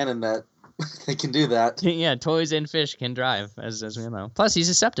 It's canon that they can do that. Yeah, toys and fish can drive, as we know. Plus, he's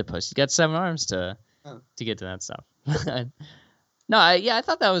a septipus. He's got 7 arms to get to that stuff. No, I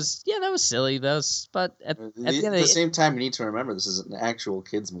thought that was silly. But at the same time, you need to remember this is an actual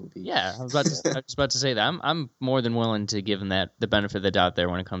kids movie. Yeah, I was about to say that. I'm more than willing to give him the benefit of the doubt there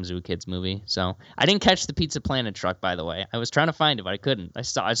when it comes to a kids movie. So I didn't catch the Pizza Planet truck, by the way. I was trying to find it, but I couldn't. I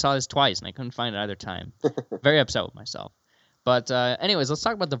saw this twice and I couldn't find it either time. Very upset with myself. But anyways, let's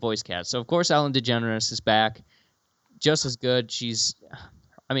talk about the voice cast. So of course, Ellen DeGeneres is back, just as good.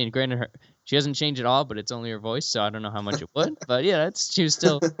 Granted, she hasn't changed at all, but it's only her voice, so I don't know how much it would. But yeah, she was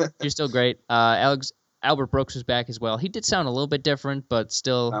still great. Albert Brooks was back as well. He did sound a little bit different, but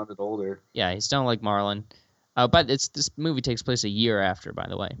still sounded older. Yeah, he sounded like Marlon. But this movie takes place a year after, by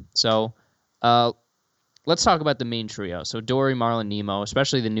the way. So let's talk about the main trio. So Dory, Marlon, Nemo,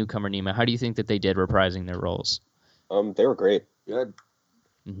 especially the newcomer Nemo. How do you think that they did reprising their roles? They were great. Good.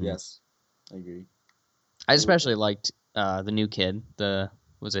 Mm-hmm. Yes, I agree. I especially liked the new kid.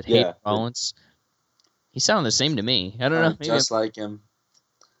 Hayden Rollins? He sounded the same to me. I don't know. Maybe just like him.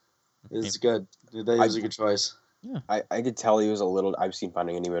 It's good. That was a good choice. Yeah. I could tell he was a little. I've seen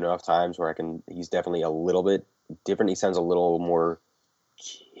Finding Nemo enough times where he's definitely a little bit different. He sounds a little more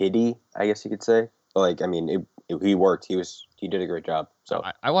kiddie, I guess you could say. He worked. He did a great job. So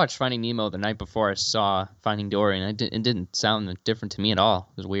I watched Finding Nemo the night before I saw Finding Dory, and it didn't sound different to me at all.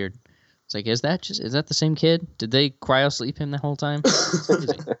 It was weird. It's like, is that the same kid? Did they cryo sleep him the whole time?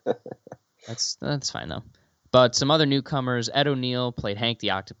 That's fine though. But some other newcomers: Ed O'Neill played Hank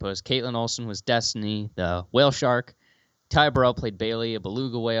the Octopus. Caitlin Olsen was Destiny, the whale shark. Ty Burrell played Bailey, a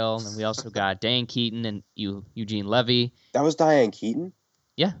beluga whale. And we also got Diane Keaton and Eugene Levy. That was Diane Keaton?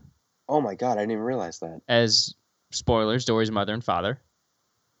 Yeah. Oh my god, I didn't even realize that. As spoilers, Dory's mother and father.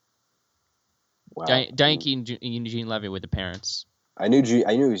 Wow. Diane Keaton and Eugene Levy were the parents. I knew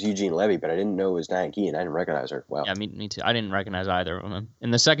it was Eugene Levy, but I didn't know it was Diane Keaton. I didn't recognize her. Wow. Yeah, me too. I didn't recognize either of them.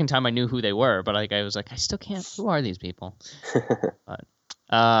 And the second time I knew who they were, but I was like, I still can't. Who are these people? But,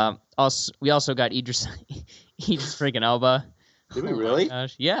 we also got Idris freaking Elba. Did we really?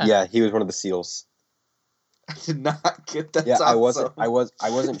 Gosh. Yeah. Yeah, he was one of the SEALs. I did not get that. Yeah, awesome. I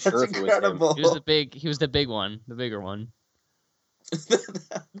wasn't sure if it was him. He was the big one, the bigger one.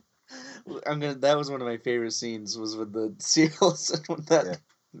 That was one of my favorite scenes. Was with the seals and when that.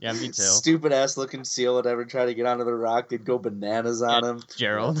 Yeah, me too. Stupid ass looking seal would ever try to get onto the rock. They'd go bananas on him.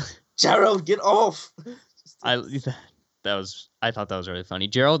 Gerald, get off! I thought that was really funny.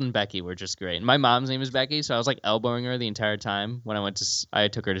 Gerald and Becky were just great. And my mom's name is Becky, so I was like elbowing her the entire time when I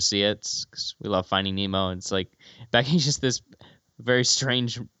took her to see it because we love Finding Nemo. And it's like Becky's just this very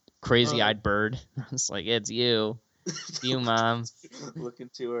strange, crazy-eyed bird. It's like, it's you. It's you, Mom. Look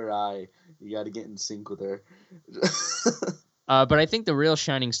into her eye. You got to get in sync with her. But I think the real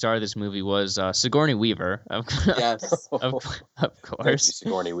shining star of this movie was Sigourney Weaver. Yes. Of course. Thank you,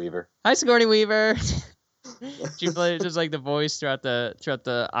 Sigourney Weaver. Hi, Sigourney Weaver. She played just like the voice throughout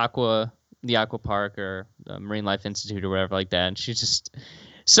the aqua park or the Marine Life Institute or whatever like that. And she's just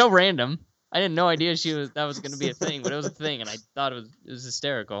so random. I had no idea that was going to be a thing, but it was a thing, and I thought it was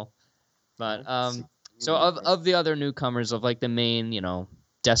hysterical. But so of the other newcomers, of like the main,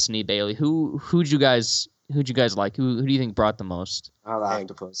 Destiny, Bailey, who'd you guys like? Who do you think brought the most? The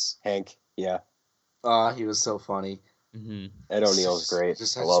octopus. Hank, yeah. He was so funny. Mm-hmm. Ed O'Neill's great.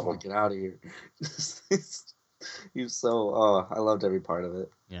 I love him. Get out of here. He's so. I loved every part of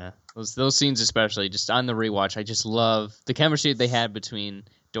it. Yeah, those scenes especially, just on the rewatch, I just love the chemistry they had between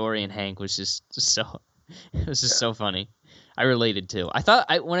Dory and Hank was just so. It was just so funny. I related to. I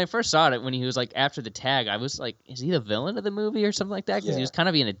thought when I first saw it, when he was like after the tag, I was like, is he the villain of the movie or something like that? Because he was kind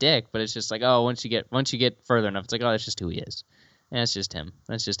of being a dick. But it's just like, oh, once you get further enough, it's like, oh, that's just who he is. And that's just him.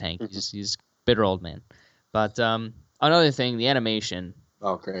 That's just Hank. He's a bitter old man. But another thing, the animation.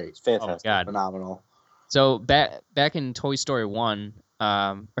 Oh, great! It's fantastic. Oh, God. Phenomenal. So back in Toy Story 1,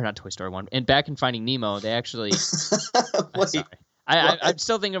 or not Toy Story 1, and back in Finding Nemo, they actually... I'm sorry. I'm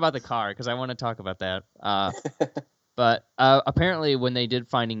still thinking about the car, because I want to talk about that. But apparently when they did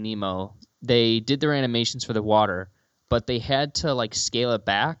Finding Nemo, they did their animations for the water, but they had to like scale it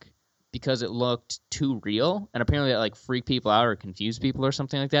back because it looked too real, and apparently that like freaked people out or confused people or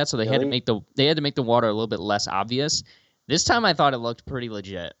something like that. So they had to make the water a little bit less obvious. This time I thought it looked pretty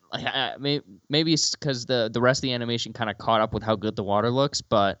legit. Like, maybe it's because the rest of the animation kind of caught up with how good the water looks,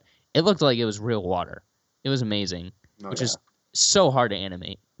 but it looked like it was real water. It was amazing, which is so hard to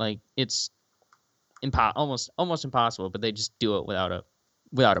animate. Like it's almost impossible, but they just do it without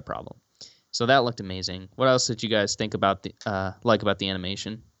a problem. So that looked amazing. What else did you guys think about the about the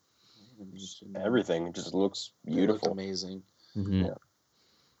animation? Everything. It just looks beautiful. Amazing. Mm-hmm. Yeah.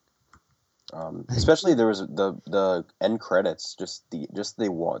 Especially there was the end credits, just the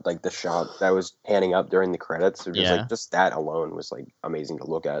like the shot that was panning up during the credits. It was like just that alone was like amazing to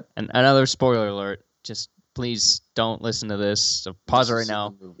look at. And another spoiler alert, just please don't listen to this. So pause it right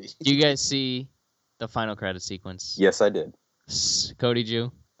now. Do you guys see the final credit sequence? Yes, I did. Cody, did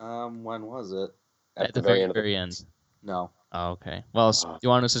you? When was it? At the very end. No. Oh, okay. Well, do you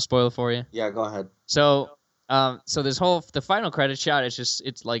want us to spoil it for you? Yeah, go ahead. So this the final credit shot is just,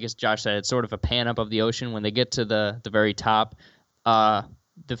 it's like as Josh said, it's sort of a pan up of the ocean. When they get to the very top,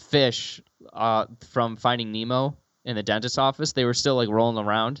 the fish from Finding Nemo in the dentist's office, they were still like rolling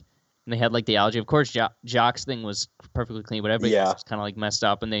around, and they had like the algae. Of course, Jock's thing was perfectly clean, but everybody was kind of like messed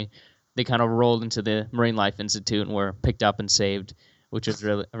up, and they kind of rolled into the Marine Life Institute and were picked up and saved, which was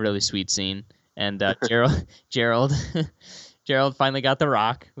a really sweet scene. And Gerald finally got the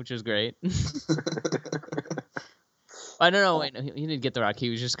rock, which was great. I don't know. Wait, he didn't get the rock. He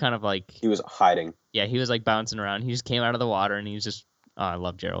was just kind of like... He was hiding. Yeah, he was like bouncing around. He just came out of the water, and he was just... Oh, I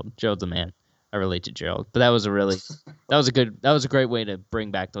love Gerald. Gerald's a man. I relate to Gerald. But that was a great way to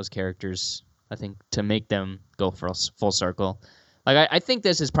bring back those characters, I think, to make them go full circle. Like, I think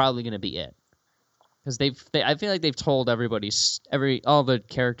this is probably going to be it. Because I feel like they've told all the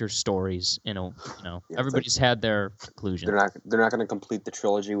characters' stories. Everybody's had their conclusion. They're not going to complete the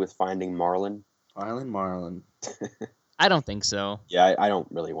trilogy with Finding Marlin. Marlin. I don't think so. Yeah, I don't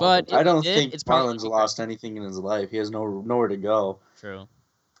really want. But I don't think Marlin's lost anything in his life. He has nowhere to go. True.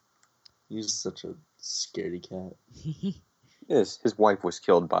 He's such a scaredy cat. Yes, his wife was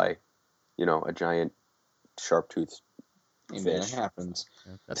killed by, a giant sharp-toothed fish. That happens.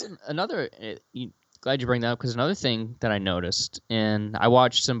 That's another. Glad you bring that up, because another thing that I noticed, and I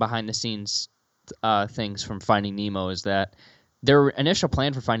watched some behind-the-scenes things from Finding Nemo, is that their initial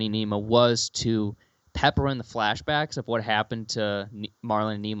plan for Finding Nemo was to pepper in the flashbacks of what happened to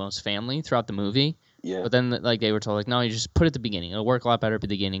Marlin and Nemo's family throughout the movie. Yeah. But then, they were told, no, you just put it at the beginning. It'll work a lot better at the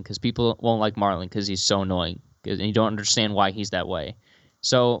beginning, because people won't like Marlin because he's so annoying, and you don't understand why he's that way.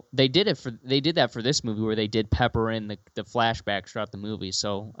 So they did that for this movie, where they did pepper in the flashbacks throughout the movie.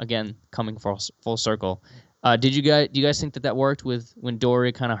 So again, coming full circle. Do you guys think that worked with when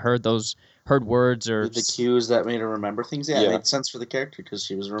Dory kind of heard words or the cues that made her remember things? Yeah, it made sense for the character because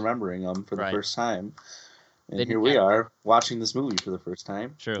she was remembering them for the first time. And here we are watching this movie for the first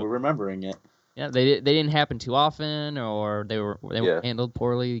time. True. We're remembering it. Yeah, they didn't happen too often, or they were handled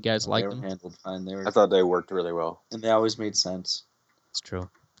poorly. You guys liked them? They were handled fine. I thought they worked really well, and they always made sense. It's true.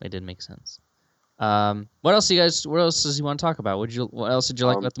 They did make sense. What else does you want to talk about? What else did you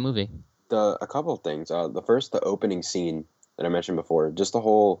like about the movie? A couple of things. The opening scene that I mentioned before, just the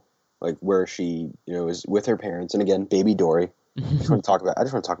whole where she is with her parents, and again, Baby Dory. I just want to talk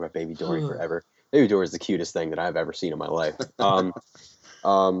about Baby Dory forever. Baby Dory is the cutest thing that I've ever seen in my life.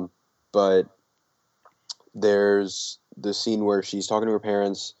 But there's the scene where she's talking to her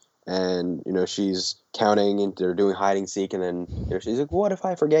parents, and she's counting, and they're doing hide and seek, and then she's like, "What if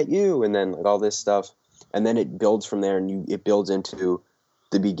I forget you?" And then all this stuff, and then it builds from there, and it builds into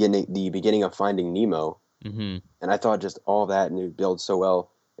the beginning of Finding Nemo. Mm-hmm. And I thought just all that, and it builds so well.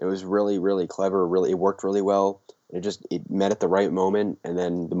 It was really, really clever. It worked really well. It met at the right moment, and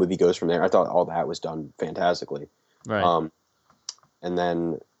then the movie goes from there. I thought all that was done fantastically. Right. And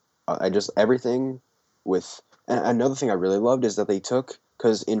then everything with. And another thing I really loved is that they took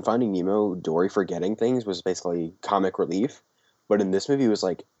because in Finding Nemo, Dory forgetting things was basically comic relief, but in this movie, it was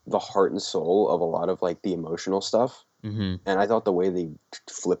like the heart and soul of a lot of like the emotional stuff. Mm-hmm. And I thought the way they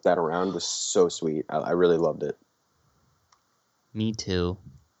flipped that around was so sweet. I really loved it. Me too.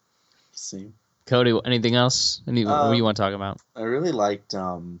 See, Cody, anything else? What do you want to talk about? I really liked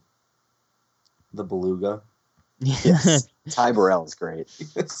the beluga. Yes. Ty Burrell is great.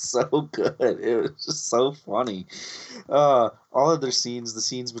 It's so good. It was just so funny. All of their scenes, the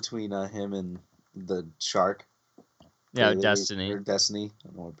scenes between him and the shark. Yeah, Bailey, Destiny. Or Destiny. I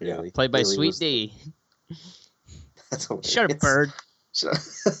don't know what Bailey. Yeah. Played by Bailey Sweet D. That's hilarious. Shut up, bird.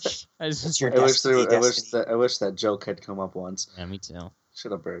 I wish that joke had come up once. Yeah, me too.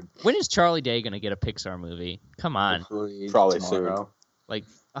 Shut up, bird. When is Charlie Day going to get a Pixar movie? Come on. Probably soon. Like,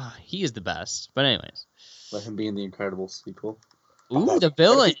 he is the best. But anyways. Let him be in the Incredibles sequel. Ooh, the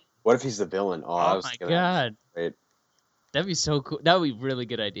villain. What if he's the villain? Oh my god. Great. That'd be so cool. That would be a really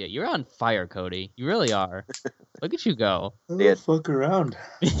good idea. You're on fire, Cody. You really are. Look at you go. Fuck around.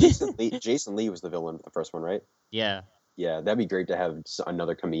 Jason Lee was the villain for the first one, right? Yeah. Yeah, that'd be great to have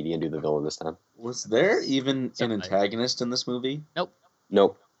another comedian do the villain this time. Was there even an antagonist in this movie?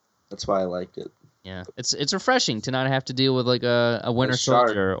 Nope. That's why I liked it. Yeah, it's refreshing to not have to deal with like a Winter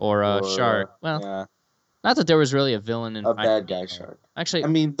Soldier or a shark. Well, yeah. Not that there was really a villain in a bad guy shark. Actually, I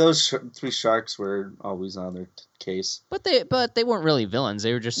mean, those three sharks were always on their case. But they weren't really villains.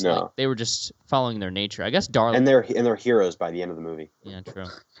 They were just they were just following their nature. I guess Darwin. And they're heroes by the end of the movie. Yeah, true.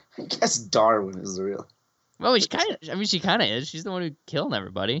 I guess Darwin is the real. Well, she kind of is. She's the one who killed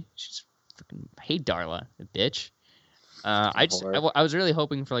everybody. She's fucking hate Darla, the bitch. I was really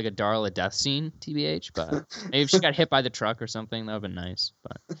hoping for like a Darla death scene, TBH, but maybe if she got hit by the truck or something, that would have been nice.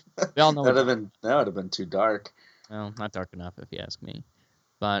 But we all know that would have been too dark. Well, not dark enough if you ask me.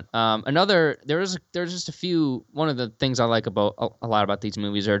 But there's just a few. One of the things I like about a lot about these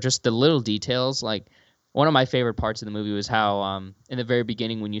movies are just the little details. Like one of my favorite parts of the movie was how in the very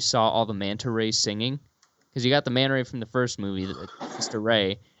beginning when you saw all the manta rays singing, because you got the manta ray from the first movie, Mr.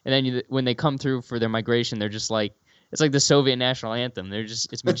 Ray, and then when they come through for their migration, they're just like. It's like the Soviet national anthem.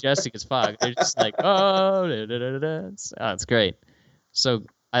 It's majestic as fuck. They're just like, oh, da, da, da, da. It's great. So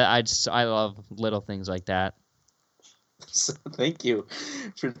I love little things like that. So thank you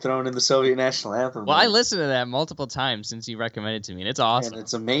for throwing in the Soviet national anthem. Well, I listened to that multiple times since you recommended it to me, and it's awesome. And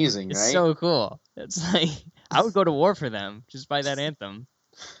it's amazing, right? It's so cool. It's like I would go to war for them just by that anthem.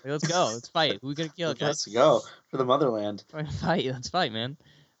 Like, let's go. Let's fight. Who's gonna kill it, guys? Let's go for the motherland. Let's fight, man.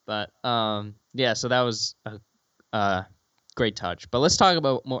 But yeah. So that was a great touch. But let's talk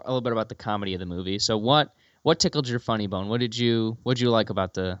about a little bit about the comedy of the movie. So what tickled your funny bone? What did you like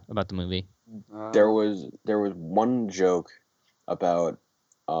about the movie? There was one joke about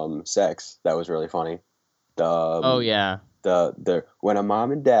sex that was really funny. The when a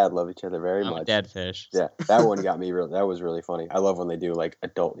mom and dad love each other very much. Dad fish. Yeah, that one got me that was really funny. I love when they do like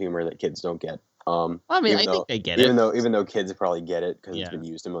adult humor that kids don't get. I think they get it. Even though kids probably get it because it's been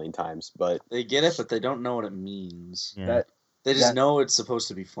used a million times, but they get it, but they don't know what it means. Yeah. They just know it's supposed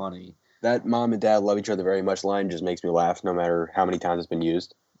to be funny. That mom and dad love each other very much line just makes me laugh, no matter how many times it's been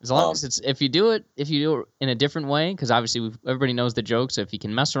used. As long as if you do it in a different way, because obviously everybody knows the joke. So if you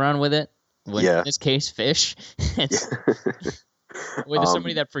can mess around with it, in this case, fish. It's with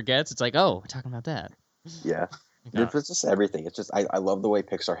somebody that forgets, it's like, oh, we're talking about that. Yeah. It's just everything. It's just I love the way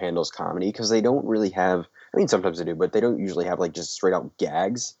Pixar handles comedy because they don't really have. I mean, sometimes they do, but they don't usually have like just straight out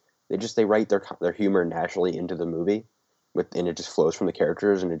gags. They write their humor naturally into the movie, and it just flows from the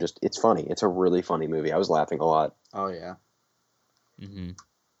characters, and it's funny. It's a really funny movie. I was laughing a lot. Oh yeah. Mm-hmm.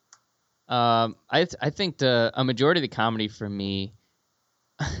 I think a majority of the comedy for me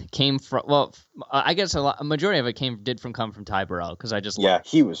came from I guess a majority of it did come from Ty Burrell because I just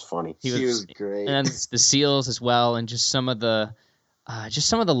he was funny. He was great, and the seals as well, and just some of the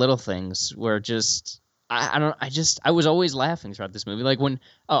little things were just I was always laughing throughout this movie. Like when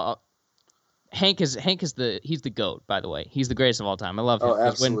Hank is he's the GOAT, by the way. He's the greatest of all time. I love him. Oh,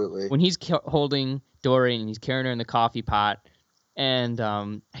 absolutely. When he's holding Dory and he's carrying her in the coffee pot. And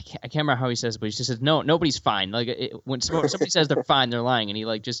I can't remember how he says it, but he just says, no, nobody's fine. Like when somebody says they're fine, they're lying. And he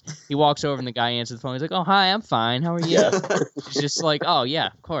walks over and the guy answers the phone. He's like, oh, hi, I'm fine. How are you? Yeah. He's just like, oh, yeah,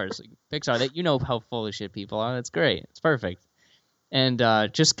 of course. Like, Pixar, you know how full of shit people are. That's great. It's perfect. And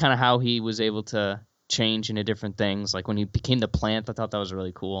just kind of how he was able to change into different things. Like when he became the plant, I thought that was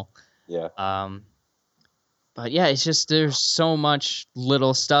really cool. Yeah. But yeah, it's just there's so much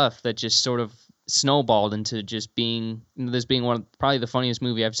little stuff that just sort of snowballed into just being probably the funniest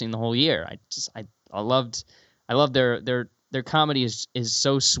movie I've seen the whole year. I loved their comedy is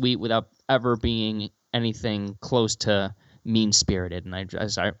so sweet without ever being anything close to mean-spirited, and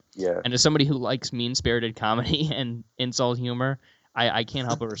and as somebody who likes mean-spirited comedy and insult humor, I can't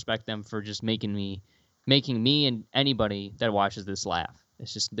help but respect them for just making me and anybody that watches this laugh.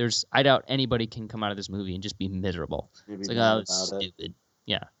 It's just I doubt anybody can come out of this movie and just be miserable. It's like, oh, it's stupid.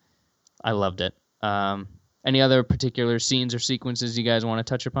 Yeah, I loved it. Any other particular scenes or sequences you guys want to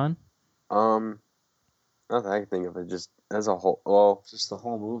touch upon? Not that I can think of it. Just as a whole. Well, just the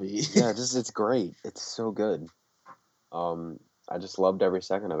whole movie. Yeah, it's great. It's so good. I just loved every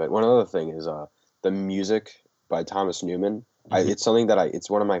second of it. One other thing is the music by Thomas Newman. Mm-hmm. It's something that it's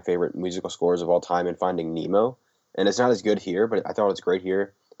one of my favorite musical scores of all time in Finding Nemo. And it's not as good here, but I thought it was great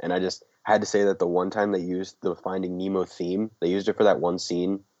here. And I just had to say that the one time they used the Finding Nemo theme, they used it for that one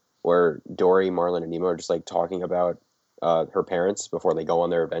scene where Dory, Marlin, and Nemo are just like talking about her parents before they go on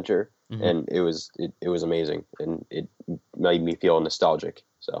their adventure. Mm-hmm. And it was amazing, and it made me feel nostalgic.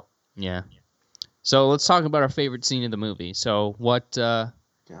 So yeah. So let's talk about our favorite scene of the movie. So what? God.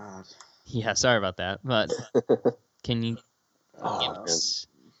 Yeah, sorry about that, but can you?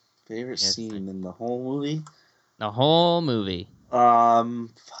 Favorite scene in the whole movie? The whole movie.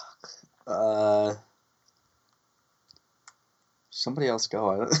 Somebody else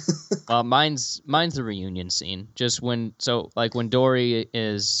go. Mine's the reunion scene. Just when Dory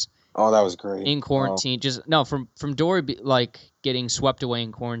is. Oh, that was great. In quarantine, from Dory getting swept away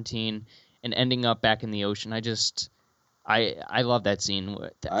in quarantine and ending up back in the ocean. I love that scene.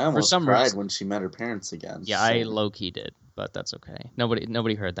 I almost cried when she met her parents again. Yeah, so. I low-key did, but that's okay.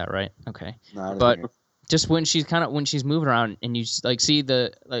 Nobody heard that, right? Okay. No, but just when she's moving around and you see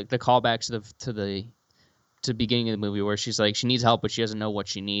the callbacks to the beginning of the movie where she's like she needs help but she doesn't know what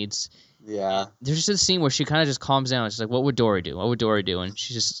she needs. Yeah. There's just a scene where she kind of just calms down. She's like, "What would Dory do? What would Dory do?" And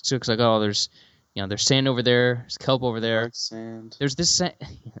she just looks like, "Oh, there's sand over there. There's kelp over there. Like sand. There's this sand."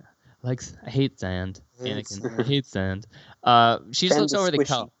 Like, I hate sand. Anakin. I hate sand. She just looks over the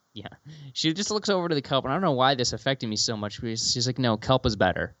kelp. Yeah. She just looks over to the kelp, and I don't know why this affected me so much, because she's like, no, kelp is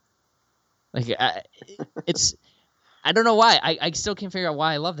better. Like, I don't know why. I still can't figure out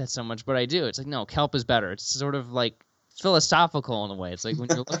why I love that so much, but I do. It's like, no, kelp is better. It's sort of like philosophical in a way. It's like when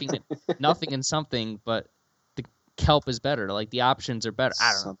you're looking at nothing and something, but the kelp is better. Like, the options are better.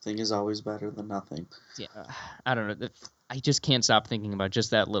 I don't know. Something is always better than nothing. Yeah. I don't know. I just can't stop thinking about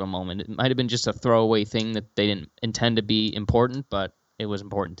just that little moment. It might have been just a throwaway thing that they didn't intend to be important, but it was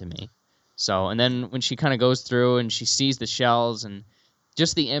important to me. So, and then when she kind of goes through and she sees the shells and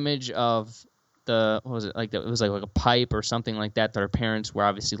just the image of it was like a pipe or something like that her parents were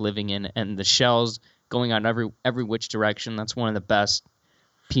obviously living in, and the shells going out in every which direction. That's one of the best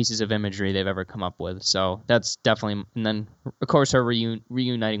pieces of imagery they've ever come up with. So that's definitely, and then of course her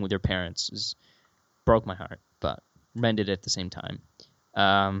reuniting with her parents broke my heart, but mended at the same time,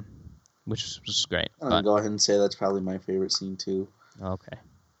 which was great. I'm going to go ahead and say that's probably my favorite scene, too. Okay.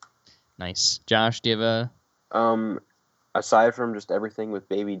 Nice. Josh, do you have a... aside from just everything with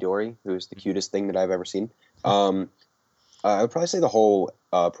Baby Dory, who's the cutest thing that I've ever seen, I would probably say the whole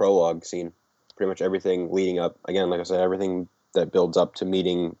prologue scene. Pretty much everything leading up. Again, like I said, everything that builds up to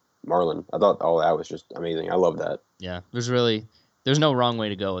meeting Marlin. I thought all that was just amazing. I love that. Yeah, there's no wrong way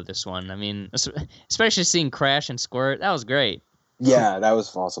to go with this one. I mean, especially seeing Crash and Squirt, that was great. Yeah, that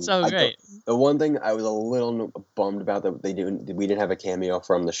was awesome. So great. The one thing I was a little bummed about that we didn't have a cameo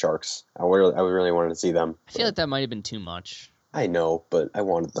from the Sharks. I really wanted to see them. I feel like that might have been too much. I know, but I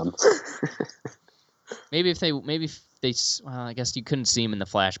wanted them. maybe if they, well, I guess you couldn't see them in the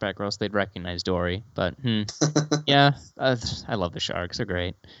flashback, or else they'd recognize Dory. But yeah, I love the Sharks. They're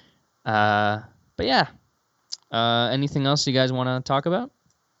great. But yeah. Anything else you guys want to talk about?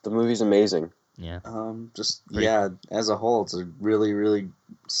 The movie's amazing. Yeah. As a whole, it's a really, really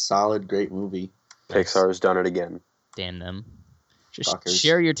solid, great movie. Pixar's done it again. Damn them. Just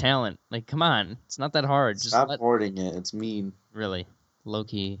share your talent. Like, come on. It's not that hard. Stop hoarding it. It's mean. Really.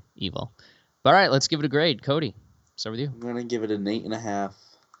 Low-key evil. But all right, let's give it a grade. Cody, start with you. I'm going to give it an 8.5.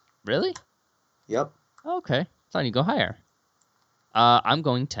 Really? Yep. Okay. Thought you'd go higher. I'm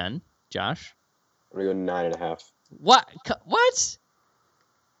going 10. Josh? I'm going to go 9.5. What? What?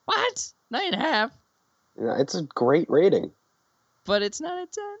 9.5? Yeah, it's a great rating. But it's not a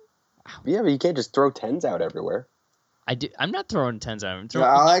 10? Wow. Yeah, but you can't just throw 10s out everywhere. I'm not throwing 10s out.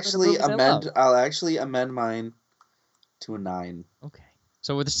 I'll actually amend mine to a 9. Okay.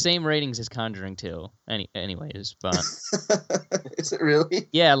 So we're the same ratings as Conjuring 2. Anyways, but... Is it really?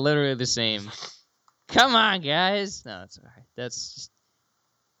 Yeah, literally the same. Come on, guys. No, that's all right. That's just...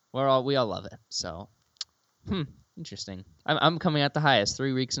 We all love it. So, interesting. I'm coming out the highest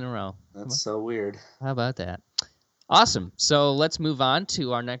 3 weeks in a row. That's so weird. How about that? Awesome. So let's move on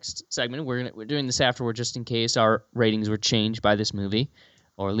to our next segment. We're doing this afterward just in case our ratings were changed by this movie,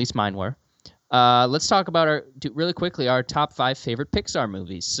 or at least mine were. Let's talk about really quickly our top 5 favorite Pixar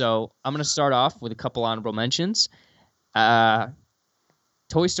movies. So I'm going to start off with a couple honorable mentions. Toy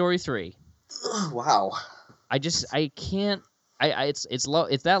Story 3. Wow. I can't. It's low.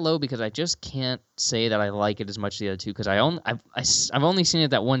 It's that low because I just can't say that I like it as much as the other two because I've only seen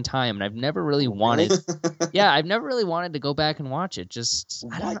it that one time and I've never really wanted. Yeah, I've never really wanted to go back and watch it. Just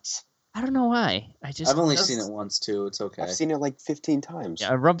I don't know why. I've only seen it once too. It's okay. I've seen it like 15 times.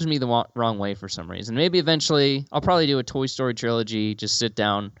 Yeah, it rubs me the wrong way for some reason. Maybe eventually I'll probably do a Toy Story trilogy. Just sit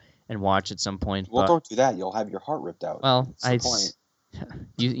down and watch at some point. Well, don't do that. You'll have your heart ripped out. Well,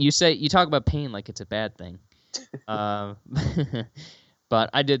 you talk about pain like it's a bad thing. But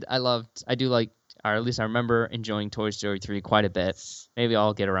I remember enjoying Toy Story 3 quite a bit. Maybe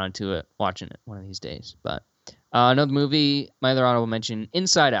I'll get around to it, watching it one of these days. But another movie, my other honorable mention,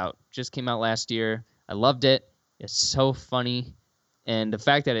 Inside Out, just came out last year. I loved it. It's so funny. And the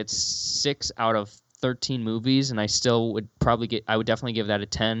fact that it's 6 out of 13 movies, and I still would definitely give that a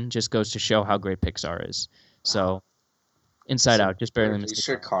 10, just goes to show how great Pixar is. So, Inside Out, just barely missed it. Are you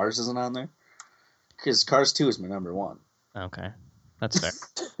sure Cars isn't on there? Because Cars 2 is my number 1. Okay. That's fair.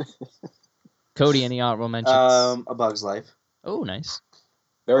 Cody, any honorable mentions? A Bug's Life. Oh, nice.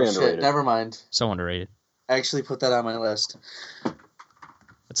 Very underrated. Shit, never mind. So underrated. I actually put that on my list.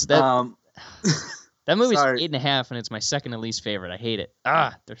 It's that. That movie's 8.5, and it's my second and least favorite. I hate it.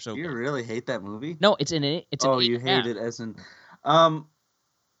 They're so. You good. really hate that movie? No, it's an 8. It's an 8.5. You hate it as in.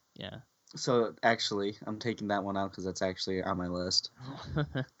 Yeah. So actually, I'm taking that one out because that's actually on my list.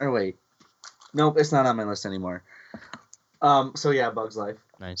 Or wait, nope, it's not on my list anymore. So yeah, Bug's Life.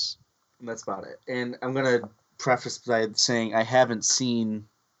 Nice. And that's about it. And I'm gonna preface by saying I haven't seen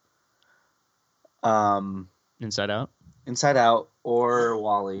Inside Out or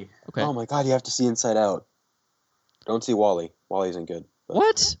WALL-E. Okay. Oh my God, you have to see Inside Out. Don't see WALL-E. WALL-E isn't good.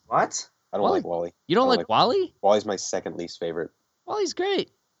 What? I don't like WALL-E. You don't like WALL-E? WALL-E's my second least favorite. WALL-E's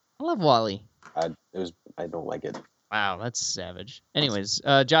great. I love WALL-E. I don't like it. Wow, that's savage. Anyways,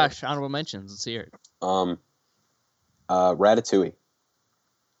 Josh, honorable mentions. Let's hear it. Ratatouille.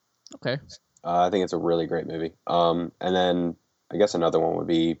 Okay. I think it's a really great movie. And then I guess another one would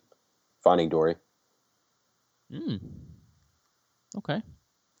be Finding Dory. Okay.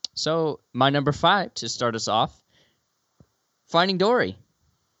 So my number 5 to start us off, Finding Dory.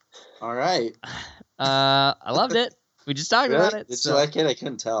 All right. I loved it. We just talked about it. Did you like it? I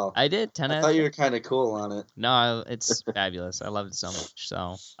couldn't tell. I did. 10 I thought you were kind of cool on it. No, it's fabulous. I loved it so much.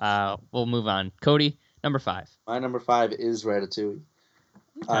 So we'll move on. Cody, number 5. My number 5 is Ratatouille.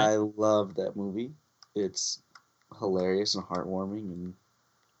 Okay. I love that movie. It's hilarious and heartwarming and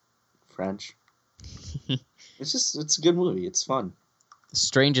French. It's a good movie. It's fun. The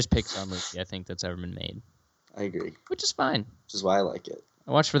strangest Pixar movie I think that's ever been made. I agree. Which is fine. Which is why I like it.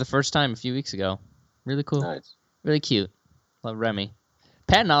 I watched for the first time a few weeks ago. Really cool. Nice. Really cute. Love Remy.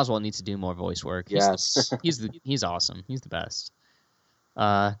 Patton Oswalt needs to do more voice work. Yes. He's awesome. He's the best.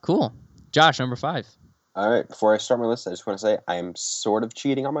 Cool. Josh, number 5. All right. Before I start my list, I just want to say I am sort of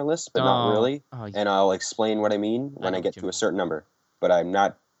cheating on my list, but not really. And I'll explain what I mean when I get to a certain number. But I'm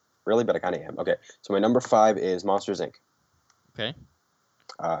not really, but I kind of am. Okay. So my number 5 is Monsters, Inc. Okay.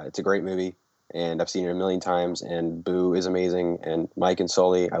 It's a great movie, and I've seen it a million times, and Boo is amazing, and Mike and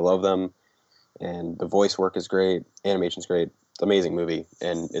Sully, I love them, and the voice work is great, animation's great. It's an amazing movie,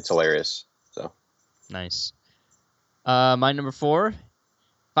 and it's hilarious. So nice. My number 4,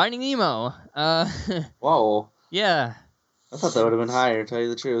 Finding Nemo. Whoa. Yeah. I thought that would have been higher, to tell you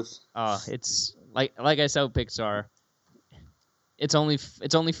the truth. It's like I said with Pixar. It's only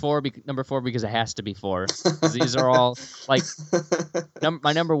 4, number 4 because it has to be 4. These are all like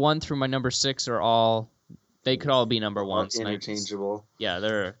my number 1 through my number 6 are all. They could all be number 1s. Interchangeable. Yeah,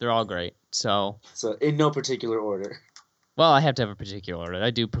 they're all great. So in no particular order. Well, I have to have a particular order. I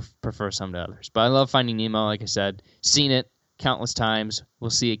do prefer some to others, but I love Finding Nemo. Like I said, seen it countless times.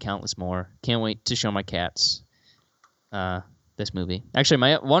 We'll see it countless more. Can't wait to show my cats this movie.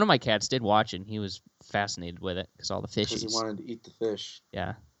 Actually, one of my cats did watch it, and he was fascinated with it because all the fishies. Because he wanted to eat the fish.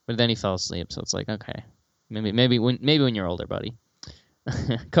 Yeah, but then he fell asleep, so it's like, okay, maybe when you're older, buddy.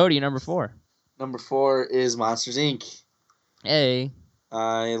 Cody, number 4. Number 4 is Monsters, Inc. Hey.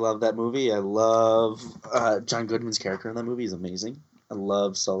 I love that movie. I love John Goodman's character in that movie is amazing. I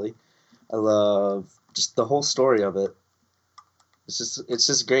love Sully. I love just the whole story of it. It's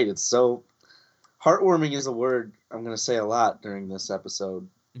just great. It's so heartwarming is a word I'm going to say a lot during this episode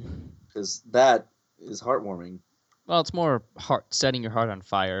because that is heartwarming. Well, it's more setting your heart on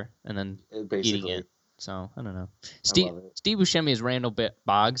fire and then eating it. So I don't know. Steve Buscemi as Randall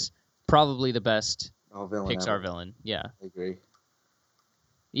Boggs, probably the best Pixar villain. Yeah, I agree.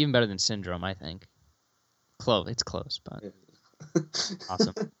 Even better than Syndrome, I think. It's close, but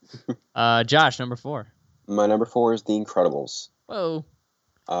awesome. Josh, number 4. My number 4 is The Incredibles. Whoa.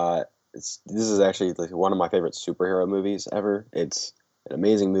 This is actually like one of my favorite superhero movies ever. It's an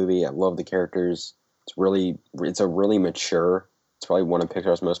amazing movie. I love the characters. It's a really mature. It's probably one of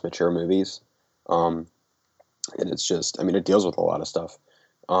Pixar's most mature movies. And it's just, I mean, it deals with a lot of stuff.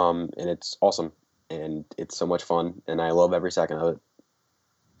 And it's awesome. And it's so much fun. And I love every second of it.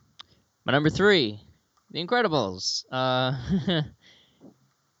 My number 3, The Incredibles.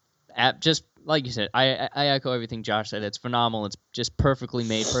 Just like you said, I echo everything Josh said. It's phenomenal. It's just perfectly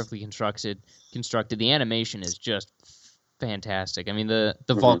made, perfectly constructed. The animation is just fantastic. I mean, the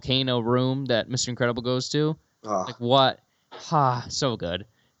volcano room that Mr. Incredible goes to, like what? So good.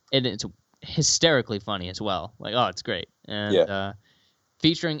 And it's hysterically funny as well. Like, it's great. And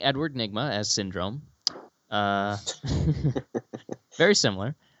featuring Edward Nygma as Syndrome. Very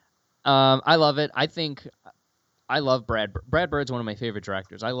similar. I love it. I love Brad. Brad Bird's one of my favorite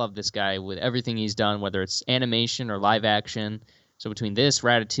directors. I love this guy with everything he's done, whether it's animation or live action. So between this,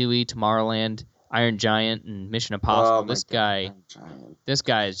 Ratatouille, Tomorrowland, Iron Giant, and Mission Impossible, this guy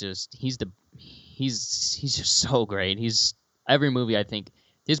is just he's just so great. He's every movie I think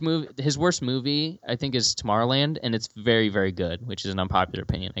his worst movie I think is Tomorrowland, and it's very, very good, which is an unpopular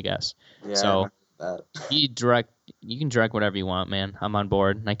opinion, I guess. Yeah, so you can direct whatever you want, man. I'm on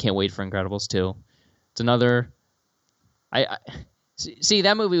board, and I can't wait for Incredibles 2. It's another. I see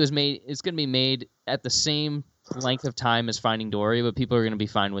that movie was made. It's going to be made at the same length of time as Finding Dory, but people are going to be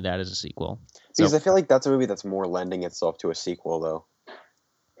fine with that as a sequel. Because I feel like that's a movie that's more lending itself to a sequel, though.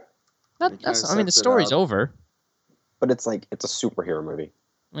 The story's over. But it's like it's a superhero movie.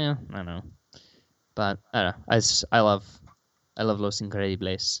 Yeah, I know. But I don't know. I love Los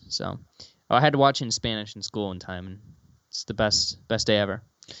Increíbles. So I had to watch it in Spanish in school one time, and it's the best day ever.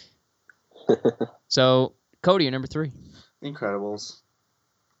 So Cody, you're number 3. Incredibles.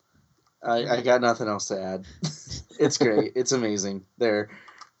 I got nothing else to add. It's great. It's amazing. There.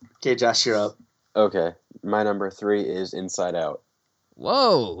 Okay, Josh, you're up. Okay. My number 3 is Inside Out.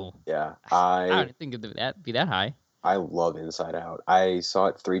 Whoa. Yeah. I didn't think it'd be that high. I love Inside Out. I saw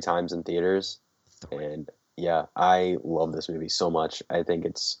it 3 times in theaters. And yeah, I love this movie so much. I think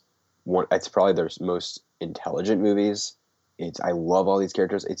it's probably their most intelligent movies. I love all these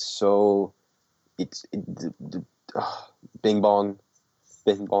characters. Bing bong.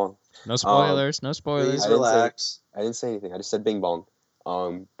 No spoilers. No spoilers. Relax. I didn't say anything. I just said bing bong.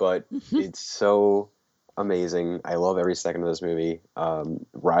 But it's so amazing. I love every second of this movie.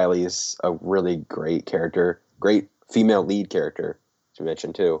 Riley's a really great character. Great female lead character to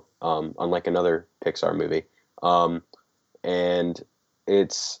mention too. Unlike another Pixar movie. And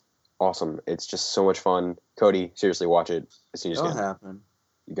it's awesome. It's just so much fun. Cody, seriously, watch it as soon as you can. It'll happen.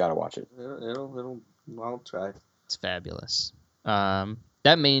 You gotta watch it. I'll try. It's fabulous.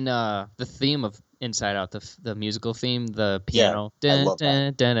 That main the theme of Inside Out, the musical theme, the piano. Yeah, I love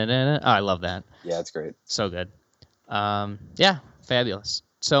that. I love that. Yeah, it's great. So good. Yeah, fabulous.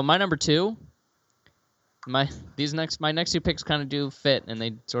 So my number 2. My next 2 picks kind of do fit, and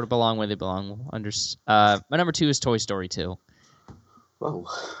they sort of belong where they belong. My number 2 is Toy Story 2. Whoa.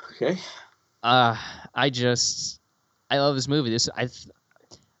 Okay. I love this movie.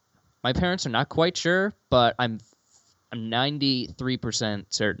 My parents are not quite sure, but I'm 93%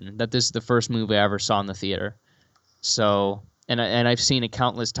 certain that this is the first movie I ever saw in the theater. So, and I've seen it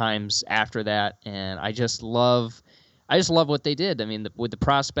countless times after that, and I just love what they did. I mean, with the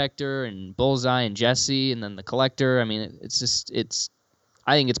Prospector and Bullseye and Jesse, and then the Collector. I mean,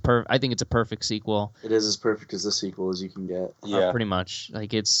 I think it's a perfect sequel. It is as perfect as the sequel as you can get. Yeah, pretty much.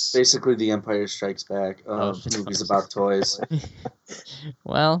 Like it's basically The Empire Strikes Back. Movies about toys.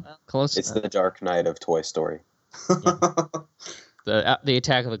 Well, close. It's the Dark Knight of Toy Story. The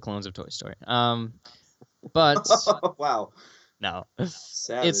Attack of the Clones of Toy Story. But wow. No,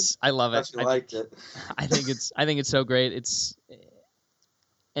 savage. I love it. I liked it. I think it's so great.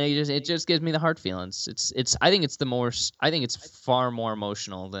 It just gives me the heart feelings. I think it's far more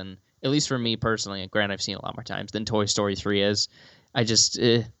emotional than, at least for me personally. Granted, I've seen it a lot more times than Toy Story 3 is.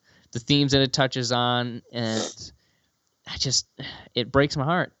 The themes that it touches on, and it breaks my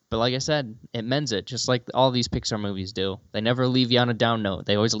heart. But like I said, it mends it, just like all these Pixar movies do. They never leave you on a down note.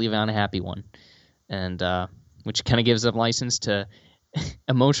 They always leave you on a happy one, and which kind of gives them license to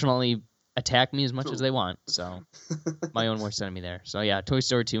emotionally attack me as much as they want. So my own worst enemy there. So yeah, Toy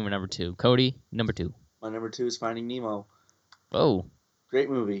Story 2, my number 2. Cody, number 2. My number 2 is Finding Nemo. Oh, great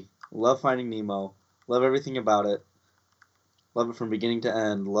movie. Love Finding Nemo. Love everything about it. Love it from beginning to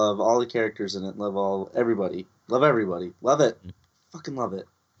end. Love all the characters in it. Love everybody. Love everybody. Love it. Fucking love it.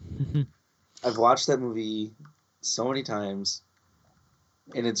 I've watched that movie so many times,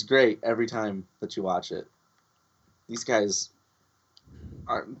 and it's great every time that you watch it. These guys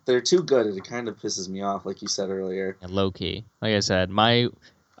they're too good, and it kind of pisses me off, like you said earlier. Low key. Like I said, my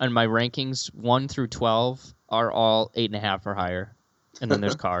rankings 1 through 12 are all 8.5 or higher. And then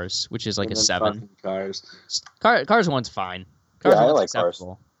there's Cars, which is like a 7. Cars 1's fine. Cars I 1's like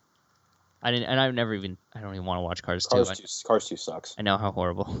acceptable. Cars. I don't even want to watch Cars 2. Cars 2 sucks. I know how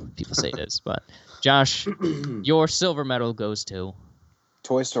horrible people say it is, but Josh, your silver medal goes to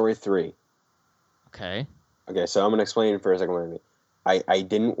Toy Story 3. Okay, so I'm going to explain for a second. I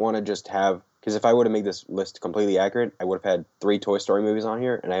didn't want to just have, because if I would have made this list completely accurate, I would have had 3 Toy Story movies on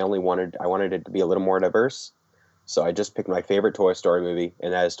here, and I wanted it to be a little more diverse. So I just picked my favorite Toy Story movie,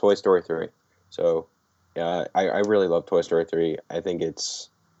 and that is Toy Story 3. So I really love Toy Story 3. I think it's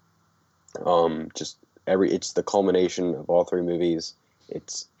it's the culmination of all 3 movies.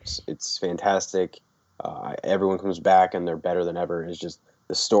 It's fantastic. Everyone comes back and they're better than ever. It's just,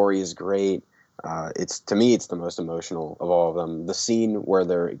 the story is great. To me, it's the most emotional of all of them. The scene where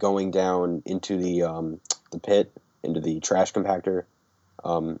they're going down into the pit, into the trash compactor,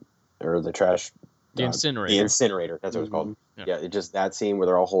 or the trash. The incinerator. The incinerator. That's what it's called. Yeah, it just, that scene where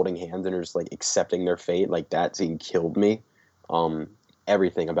they're all holding hands and are just like accepting their fate. Like, that scene killed me.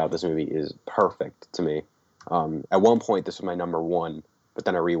 Everything about this movie is perfect to me. At one point, this was my number 1, but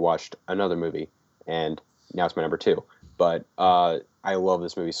then I rewatched another movie, and now it's my number 2. But I love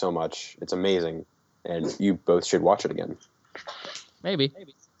this movie so much. It's amazing, and you both should watch it again. Maybe.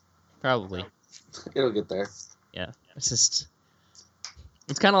 Probably. It'll get there. Yeah.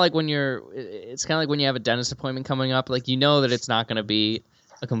 It's kind of like when you have a dentist appointment coming up. Like, you know that it's not going to be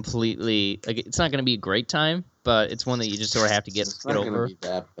it's not going to be a great time, but it's one that you just sort of have to get over. It's not going to be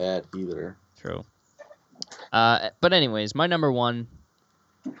that bad either. True. But anyways, my number 1.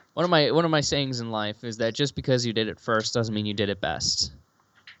 One of my sayings in life is that just because you did it first doesn't mean you did it best.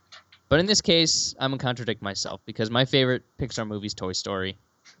 But in this case, I'm gonna contradict myself, because my favorite Pixar movie is Toy Story.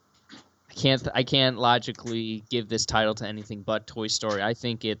 I can't logically give this title to anything but Toy Story. I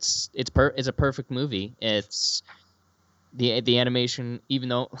think it's a perfect movie. It's the animation, even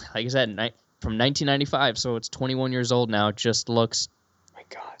though, like I said, from 1995, so it's 21 years old now. It just looks, my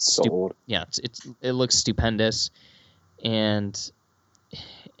God, so old. Yeah, it looks stupendous, and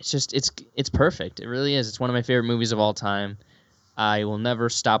it's perfect. It really is. It's one of my favorite movies of all time. I will never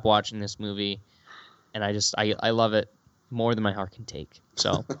stop watching this movie, and I love it more than my heart can take.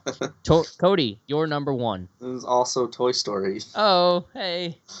 So, Cody, you're number 1. This is also Toy Story. Oh,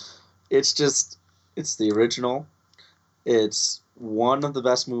 hey. It's the original. It's one of the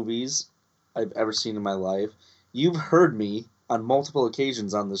best movies I've ever seen in my life. You've heard me on multiple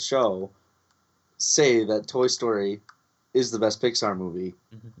occasions on the show say that Toy Story is the best Pixar movie.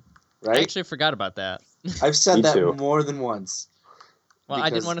 Right? I actually forgot about that. I've said that more than once. Well, I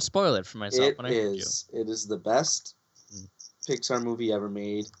didn't want to spoil it for myself when I heard you. It is the best Pixar movie ever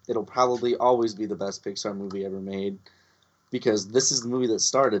made. It'll probably always be the best Pixar movie ever made, because this is the movie that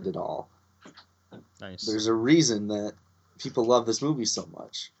started it all. Nice. There's a reason that people love this movie so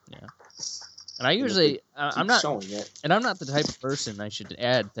much. Yeah. And I usually, I'm not showing it. And I'm not the type of person, I should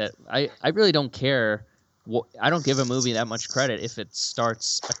add, that I really don't care. I don't give a movie that much credit if it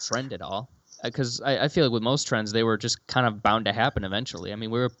starts a trend at all, because I feel like with most trends, they were just kind of bound to happen eventually. I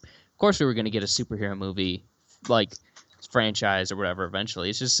mean, of course we were going to get a superhero movie, like franchise or whatever eventually.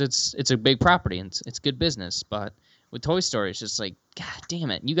 It's just it's a big property and it's good business. But with Toy Story, it's just like, God damn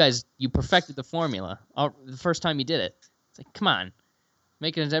it, you perfected the formula the first time you did it. It's like, come on,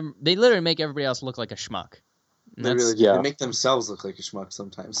 they literally make everybody else look like a schmuck. They really do. They make themselves look like a schmuck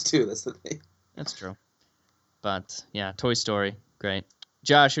sometimes too. That's the thing. That's true. But yeah, Toy Story, great.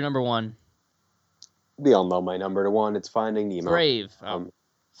 Josh, you're number 1. We all know my number 1. It's Finding Nemo. Brave.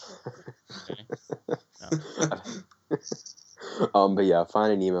 But yeah,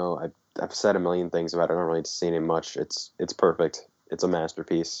 Finding Nemo. I've said a million things about it. I don't really need to say it much. It's perfect. It's a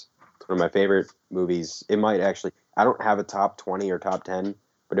masterpiece. It's one of my favorite movies. It might actually. I don't have a top 20 or top 10,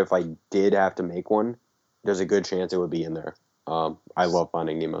 but if I did have to make one, there's a good chance it would be in there. I love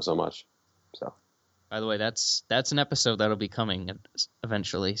Finding Nemo so much. So. By the way, that's an episode that'll be coming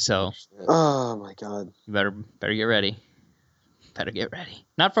eventually. So. Oh my God! You better get ready. Better get ready.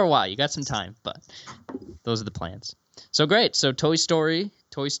 Not for a while. You got some time, but those are the plans. So great. So Toy Story,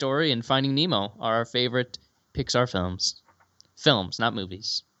 and Finding Nemo are our favorite Pixar films. Films, not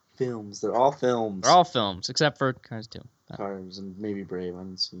movies. Films. They're all films. They're all films, except for Cars 2. Cars and maybe Brave. I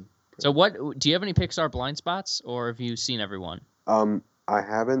didn't see. So what do you have any Pixar blind spots, or have you seen everyone? I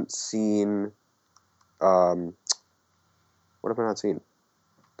haven't seen. What have I not seen?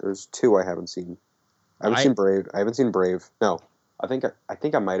 There's 2 I haven't seen. I haven't seen Brave. I haven't seen Brave. No, I think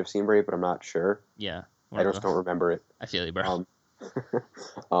I might have seen Brave, but I'm not sure. Yeah, I just don't remember it. I feel you, bro.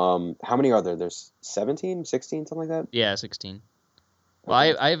 How many are there? There's 17, 16, something like that. Yeah, 16.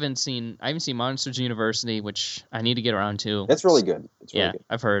 Well, I haven't seen Monsters University, which I need to get around to. It's really good. It's really good.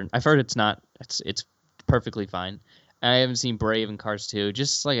 I've heard it's not. It's perfectly fine. I haven't seen Brave and Cars 2.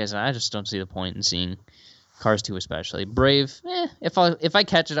 Just like I said, I just don't see the point in seeing Cars 2 especially. Brave, if I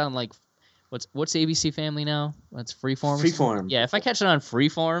catch it on like what's ABC Family now? What's Freeform? Freeform. Yeah, if I catch it on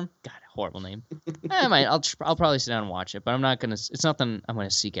Freeform, God, horrible name. I might. I'll probably sit down and watch it, but I'm not gonna. It's nothing I'm gonna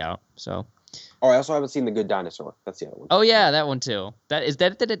seek out. So. Oh, I also haven't seen The Good Dinosaur. That's the other one. Oh yeah, that one too. Did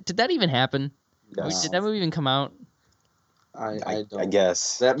that even happen? Yes. Did that movie even come out? I don't. I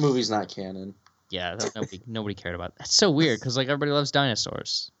guess That movie's not canon. Yeah, nobody cared about. That's so weird because like everybody loves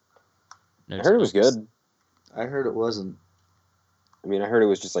dinosaurs. I heard it was good. I heard it wasn't. I mean, I heard it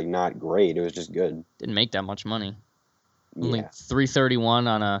was just like not great. It was just good. Didn't make that much money. Yeah. Only $331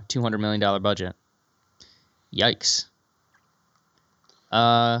 on a $200 million budget. Yikes.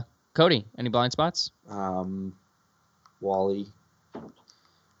 Cody, any blind spots? WALL-E,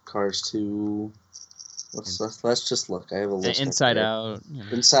 Cars 2. Let's just look. I have a list. Inside Out. You know.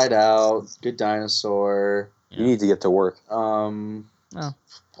 Inside Out. Good Dinosaur. You need to get to work. Well,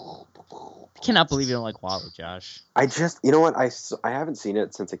 I cannot believe you don't like WALL-E, Josh. You know what? I haven't seen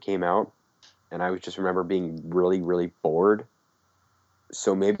it since it came out, and I just remember being really, really bored.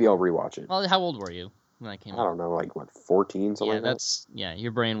 So maybe I'll rewatch it. Well, how old were you when that came out? I don't know, like what, 14, something like that?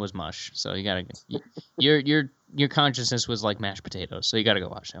 Your brain was mush, so you gotta your consciousness was like mashed potatoes, so you gotta go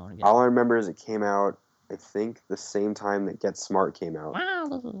watch that one again. All I remember is it came out, I think, the same time that Get Smart came out.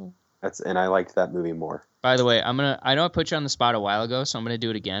 Wow. And I liked that movie more. By the way, I know I put you on the spot a while ago, so I'm gonna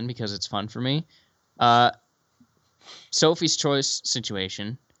do it again because it's fun for me. Sophie's Choice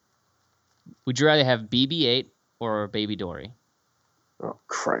situation. Would you rather have BB-8 or Baby Dory? Oh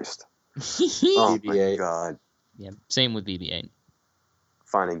Christ! Oh BB-8. my God! Yeah, same with BB-8.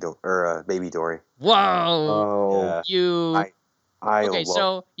 Baby Dory. Whoa! Oh, yeah. Okay,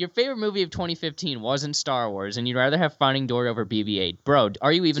 so your favorite movie of 2015 wasn't Star Wars, and you'd rather have Finding Dory over BB-8. Bro,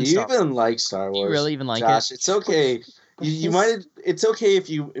 are you even? Do you even like Star Wars? Do you really even like Josh, it? It's okay. You might. It's okay if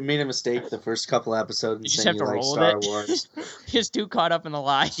you made a mistake the first couple episodes and saying you like Star Wars. Just too caught up in the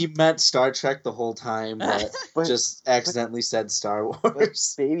lie. He meant Star Trek the whole time, but just accidentally said Star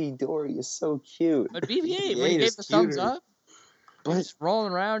Wars. Baby Dory is so cute. But BB-8, when he gave the thumbs up, he's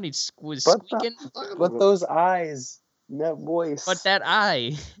rolling around, he was squeaking. But those eyes, and that voice. But that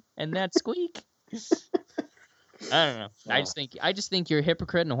eye and that squeak. I don't know. I just think you're a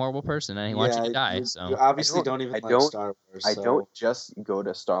hypocrite and a horrible person, and I want you to die. So you obviously don't even like Star Wars. I don't just go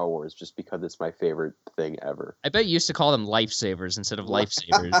to Star Wars just because it's my favorite thing ever. I bet you used to call them lifesavers instead of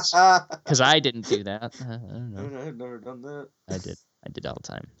lifesavers, because I didn't do that. I don't know. I've never done that. I did all the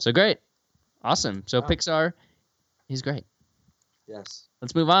time. So great, awesome. So Pixar, he's great. Yes.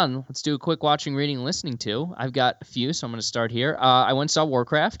 Let's move on. Let's do a quick watching, reading, and listening to. I've got a few, so I'm going to start here. I went and saw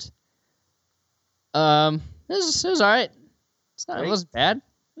Warcraft. It was all right. It wasn't bad.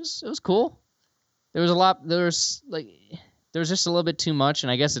 It was cool. There was just a little bit too much,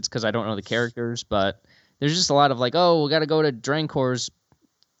 and I guess it's because I don't know the characters, but there's just a lot of like, oh, we got to go to Drankor's,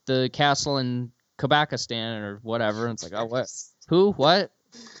 the castle in Kabakistan or whatever. And it's like, oh, what? Who? What?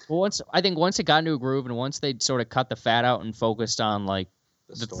 Well, once it got into a groove, and once they sort of cut the fat out and focused on like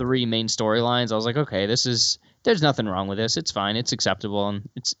the 3 main storylines, I was like, okay, there's nothing wrong with this. It's fine. It's acceptable, and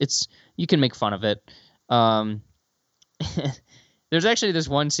it's you can make fun of it. There's actually this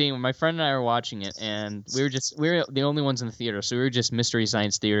one scene where my friend and I were watching it, and we were the only ones in the theater, so we were just Mystery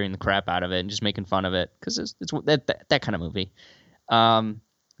Science Theory-ing the crap out of it and just making fun of it because it's that kind of movie.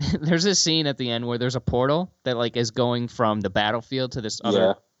 There's this scene at the end where there's a portal that like is going from the battlefield to this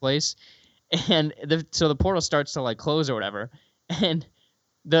other place, and so the portal starts to like close or whatever, and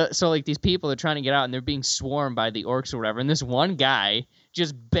so like these people are trying to get out and they're being swarmed by the orcs or whatever, and this one guy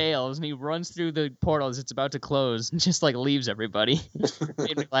just bails and he runs through the portal as it's about to close and just like leaves everybody.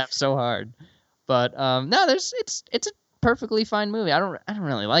 Made me laugh so hard. But no, it's a perfectly fine movie. I don't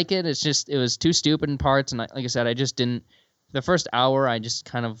really like it. It was too stupid in parts, and like I said, I just didn't. The first hour, I just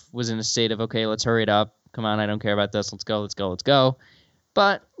kind of was in a state of, okay, let's hurry it up. Come on, I don't care about this. Let's go.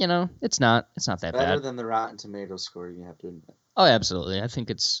 But it's not that bad. Better than the Rotten Tomatoes score, you have to admit. Oh, absolutely. I think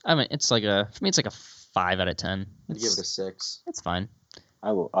it's like for me, it's like a 5 out of 10. I'd give it a 6. It's fine.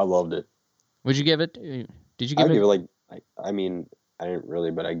 I loved it. Would you give it? Did you give it? I give it like, I mean, didn't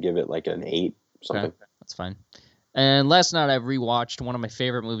really, but I give it like an 8 or something. Okay, that's fine. And last night I rewatched one of my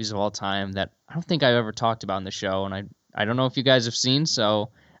favorite movies of all time that I don't think I've ever talked about in the show, and I don't know if you guys have seen,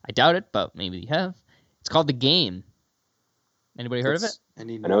 so I doubt it, but maybe you have. It's called The Game. Anybody heard of it? I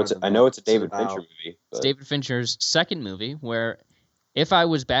know it's a David Fincher movie. But... It's David Fincher's second movie, where if I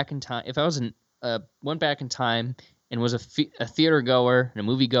was back in time, if I was went back in time and was a theater goer and a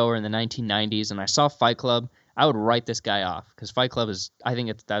movie goer in the 1990s, and I saw Fight Club, I would write this guy off because Fight Club is, I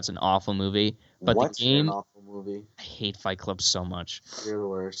think that's an awful movie. But What's The Game, an awful movie? I hate Fight Club so much. You're the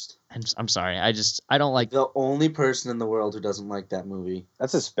worst. I'm sorry. I don't like the only person in the world who doesn't like that movie.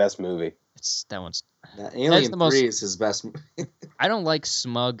 That's his best movie. That one's Alien 3 is his best movie. I don't like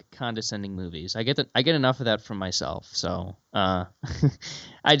smug, condescending movies. I get enough of that from myself. So I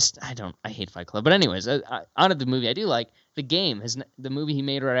hate Fight Club. But anyways, on to the movie. I do like The Game. The movie he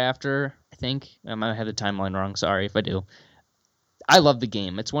made right after. I think I might have the timeline wrong. Sorry if I do. I love The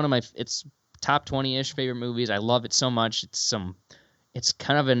Game. It's one of my top 20-ish favorite movies. I love it so much. It's a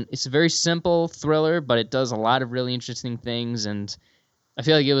very simple thriller, but it does a lot of really interesting things, and I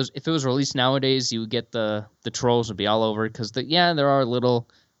feel like if it was released nowadays, you would get the trolls would be all over it because there are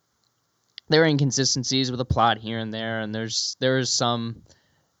inconsistencies with the plot here and there, and there is some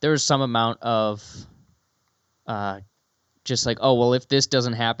amount of just like, oh well, if this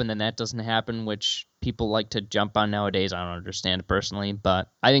doesn't happen, then that doesn't happen, which people like to jump on nowadays. I don't understand it personally, but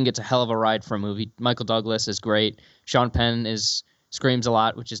I think it's a hell of a ride for a movie. Michael Douglas is great. Sean Penn screams a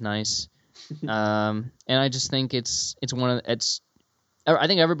lot, which is nice. And I just think I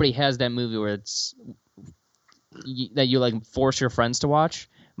think everybody has that movie where that you like force your friends to watch.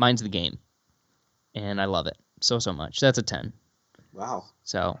 Mine's The Game, and I love it so much. That's a 10. Wow.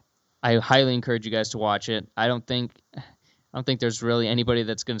 So I highly encourage you guys to watch it. I don't think there's really anybody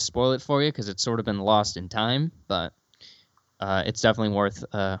that's going to spoil it for you because it's sort of been lost in time, but it's definitely worth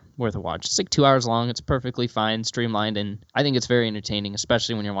a watch. It's like 2 hours long. It's perfectly fine, streamlined, and I think it's very entertaining,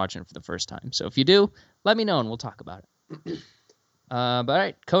 especially when you're watching it for the first time. So if you do, let me know and we'll talk about it. But all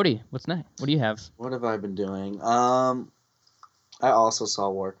right, Cody, what's next? What do you have? What have I been doing? I also saw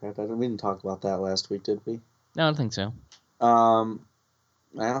Warcraft. We didn't talk about that last week, did we? No, I don't think so. I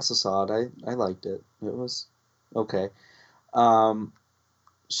also saw it. I liked it. It was okay.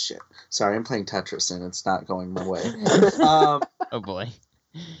 Shit. Sorry, I'm playing Tetris and it's not going my way. Oh boy.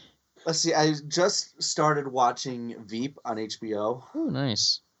 Let's see. I just started watching Veep on HBO. Oh,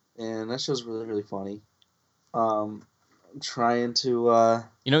 nice. And that show's really, really funny. I'm trying to.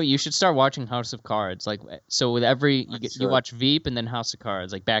 You should start watching House of Cards. Like, so with you watch Veep and then House of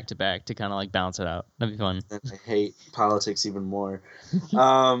Cards, like back to back, to kind of like balance it out. That'd be fun. I hate politics even more.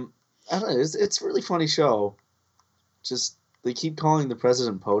 I don't know. It's a really funny show. Just they keep calling the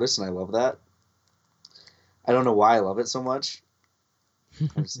president POTUS, and I love that. I don't know why I love it so much.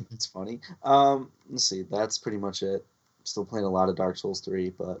 I just think it's funny. Let's see. That's pretty much it. I'm still playing a lot of Dark Souls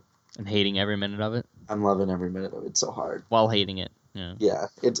 3, but. And hating every minute of it? I'm loving every minute of it. It's so hard. While hating it. Yeah. Yeah,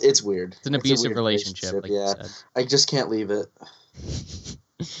 it's weird. It's an abusive relationship. Like yeah, you said. I just can't leave it.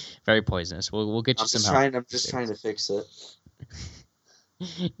 Very poisonous. We'll get you some help. I'm just trying to fix it.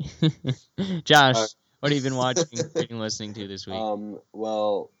 Josh, what have you been watching, reading, listening to this week?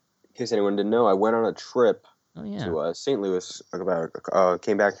 Well, in case anyone didn't know, I went on a trip to St. Louis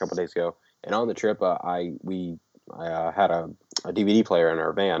came back a couple days ago, and on the trip, I had a DVD player in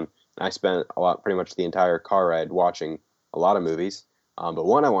our van. And I spent pretty much the entire car ride watching a lot of movies. But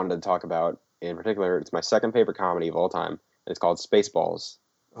one I wanted to talk about in particular, it's my second favorite comedy of all time, and it's called Spaceballs.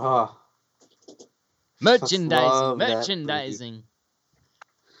 Merchandising.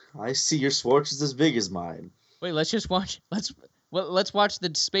 I see your Schwartz is as big as mine. Wait, let's watch the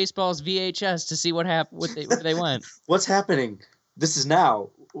Spaceballs VHS to see what happened. Where they went. What's happening? This is now.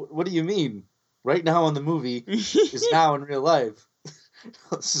 What do you mean? Right now on the movie is now in real life.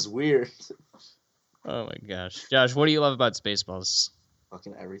 This is weird. Oh my gosh. Josh, what do you love about Spaceballs?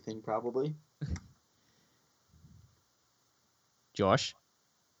 Fucking everything, probably. Josh?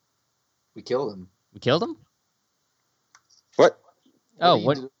 We killed him. We killed him? What? Oh,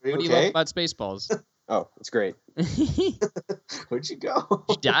 what do you love about Spaceballs? Oh, it's great. Where'd you go?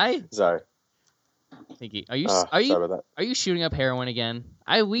 Did you die? Sorry. Thank you. Sorry about that. Are you shooting up heroin again?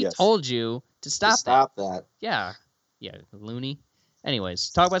 We Yes. told you to stop that. Yeah. Yeah, loony. Anyways,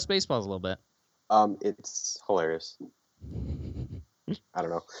 talk about Spaceballs a little bit. It's hilarious. I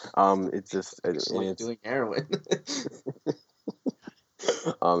don't know. It's just it's doing heroin.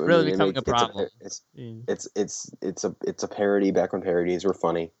 Really becoming a problem. It's a parody back when parodies were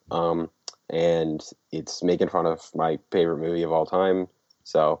funny. And it's making fun of my favorite movie of all time.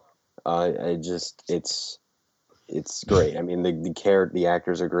 So it's it's great. I mean, the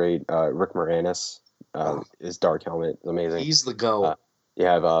actors are great. Rick Moranis is Dark Helmet. It's amazing. He's the GOAT. You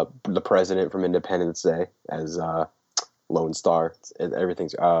have the president from Independence Day as Lone Star.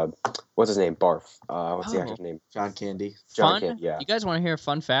 Everything's what's his name? Barf. What's the actor's name? John Candy. John Candy. Yeah. You guys want to hear a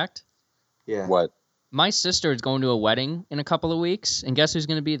fun fact? Yeah. What? My sister is going to a wedding in a couple of weeks, and guess who's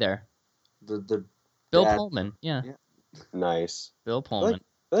going to be there? The Bill Pullman. Yeah. Nice. Bill Pullman. I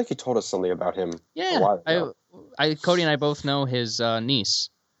feel like you told us something about him. Yeah. A while ago. Cody and I both know his niece.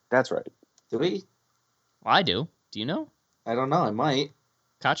 That's right. Do we? Well, I do. Do you know? I don't know. I might.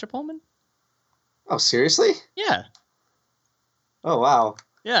 Katja Pullman? Oh, seriously? Yeah. Oh, wow.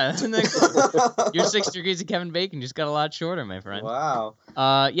 Yeah. Your 6 degrees of Kevin Bacon just got a lot shorter, my friend. Wow.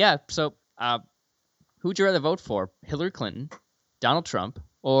 Yeah. So, who'd you rather vote for? Hillary Clinton, Donald Trump,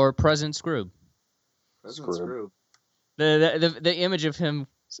 or President Scrooge? President Scrooge. The image of him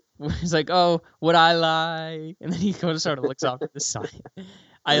was like, "Oh, would I lie?" And then he sort of looks off to the side.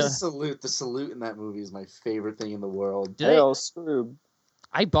 The salute in that movie is my favorite thing in the world. Scrooge.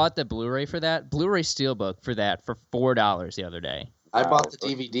 I bought the Blu-ray for that Blu-ray Steelbook for $4 the other day. I bought the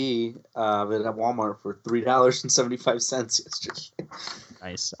DVD of it at Walmart for $3.75 yesterday.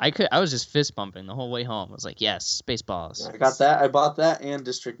 Nice. I was just fist bumping the whole way home. I was like, "Yes, Spaceballs." I got that. I bought that and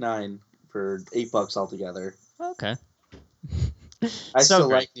District 9 for $8 altogether. Okay. I still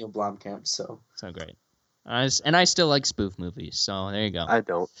like Neil Blomkamp, so great. And I still like spoof movies, so there you go. I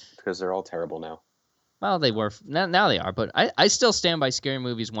don't, because they're all terrible now. Well, they were. Now they are, but I still stand by Scary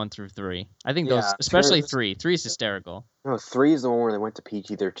Movies 1 through 3. I think those, especially 3. 3 is hysterical. No, 3 is the one where they went to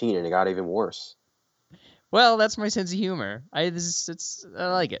PG-13 and it got even worse. Well, that's my sense of humor. I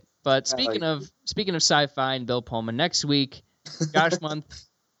like it. But speaking of sci-fi and Bill Pullman, next week, Josh Month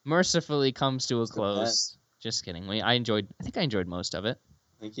mercifully comes to a close. Just kidding. I think I enjoyed most of it.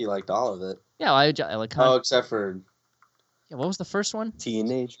 I think you liked all of it. Yeah, I like. Except for. Yeah, what was the first one?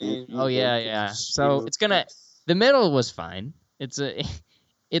 Teenage. Oh yeah. So it's gonna. The middle was fine. It's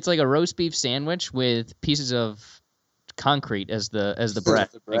like a roast beef sandwich with pieces of concrete as the bread.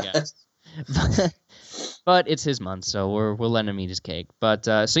 I guess. But it's his month, so we're letting him eat his cake. But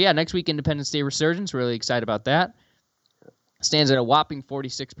so yeah, next week Independence Day Resurgence. Really excited about that. Stands at a whopping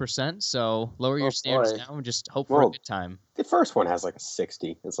 46%. So lower your standards now and just hope for a good time. The first one has like a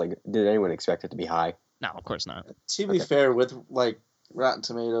 60. It's like, did anyone expect it to be high? No, of course not. To be fair, with like Rotten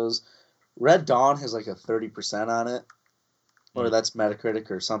Tomatoes, Red Dawn has like a 30% on it, or that's Metacritic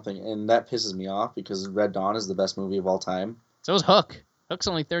or something, and that pisses me off because Red Dawn is the best movie of all time. So is Hook. Hook's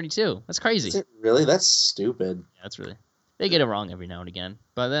only 32. That's crazy. Is it really? That's stupid. Yeah, that's really. They get it wrong every now and again.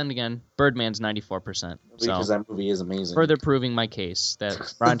 But then again, Birdman's 94%. Because that movie is amazing. Further proving my case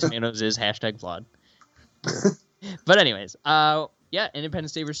that Rotten Tomatoes is #flawed. But anyways, yeah,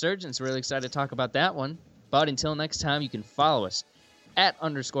 Independence Day Resurgence. Really excited to talk about that one. But until next time, you can follow us at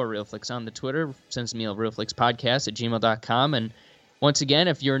 _RealFlix on the Twitter. Send us an email, realflixpodcast@gmail.com. And once again,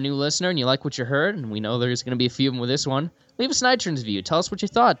 if you're a new listener and you like what you heard, and we know there's going to be a few of them with this one, leave us an iTunes review. Tell us what you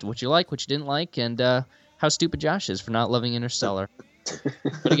thought, what you like, what you didn't like, and how stupid Josh is for not loving Interstellar.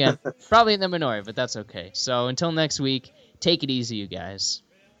 But again, probably in the minority, but that's okay. So until next week, take it easy, you guys.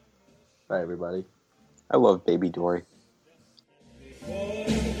 Bye, everybody. I love Baby Dory.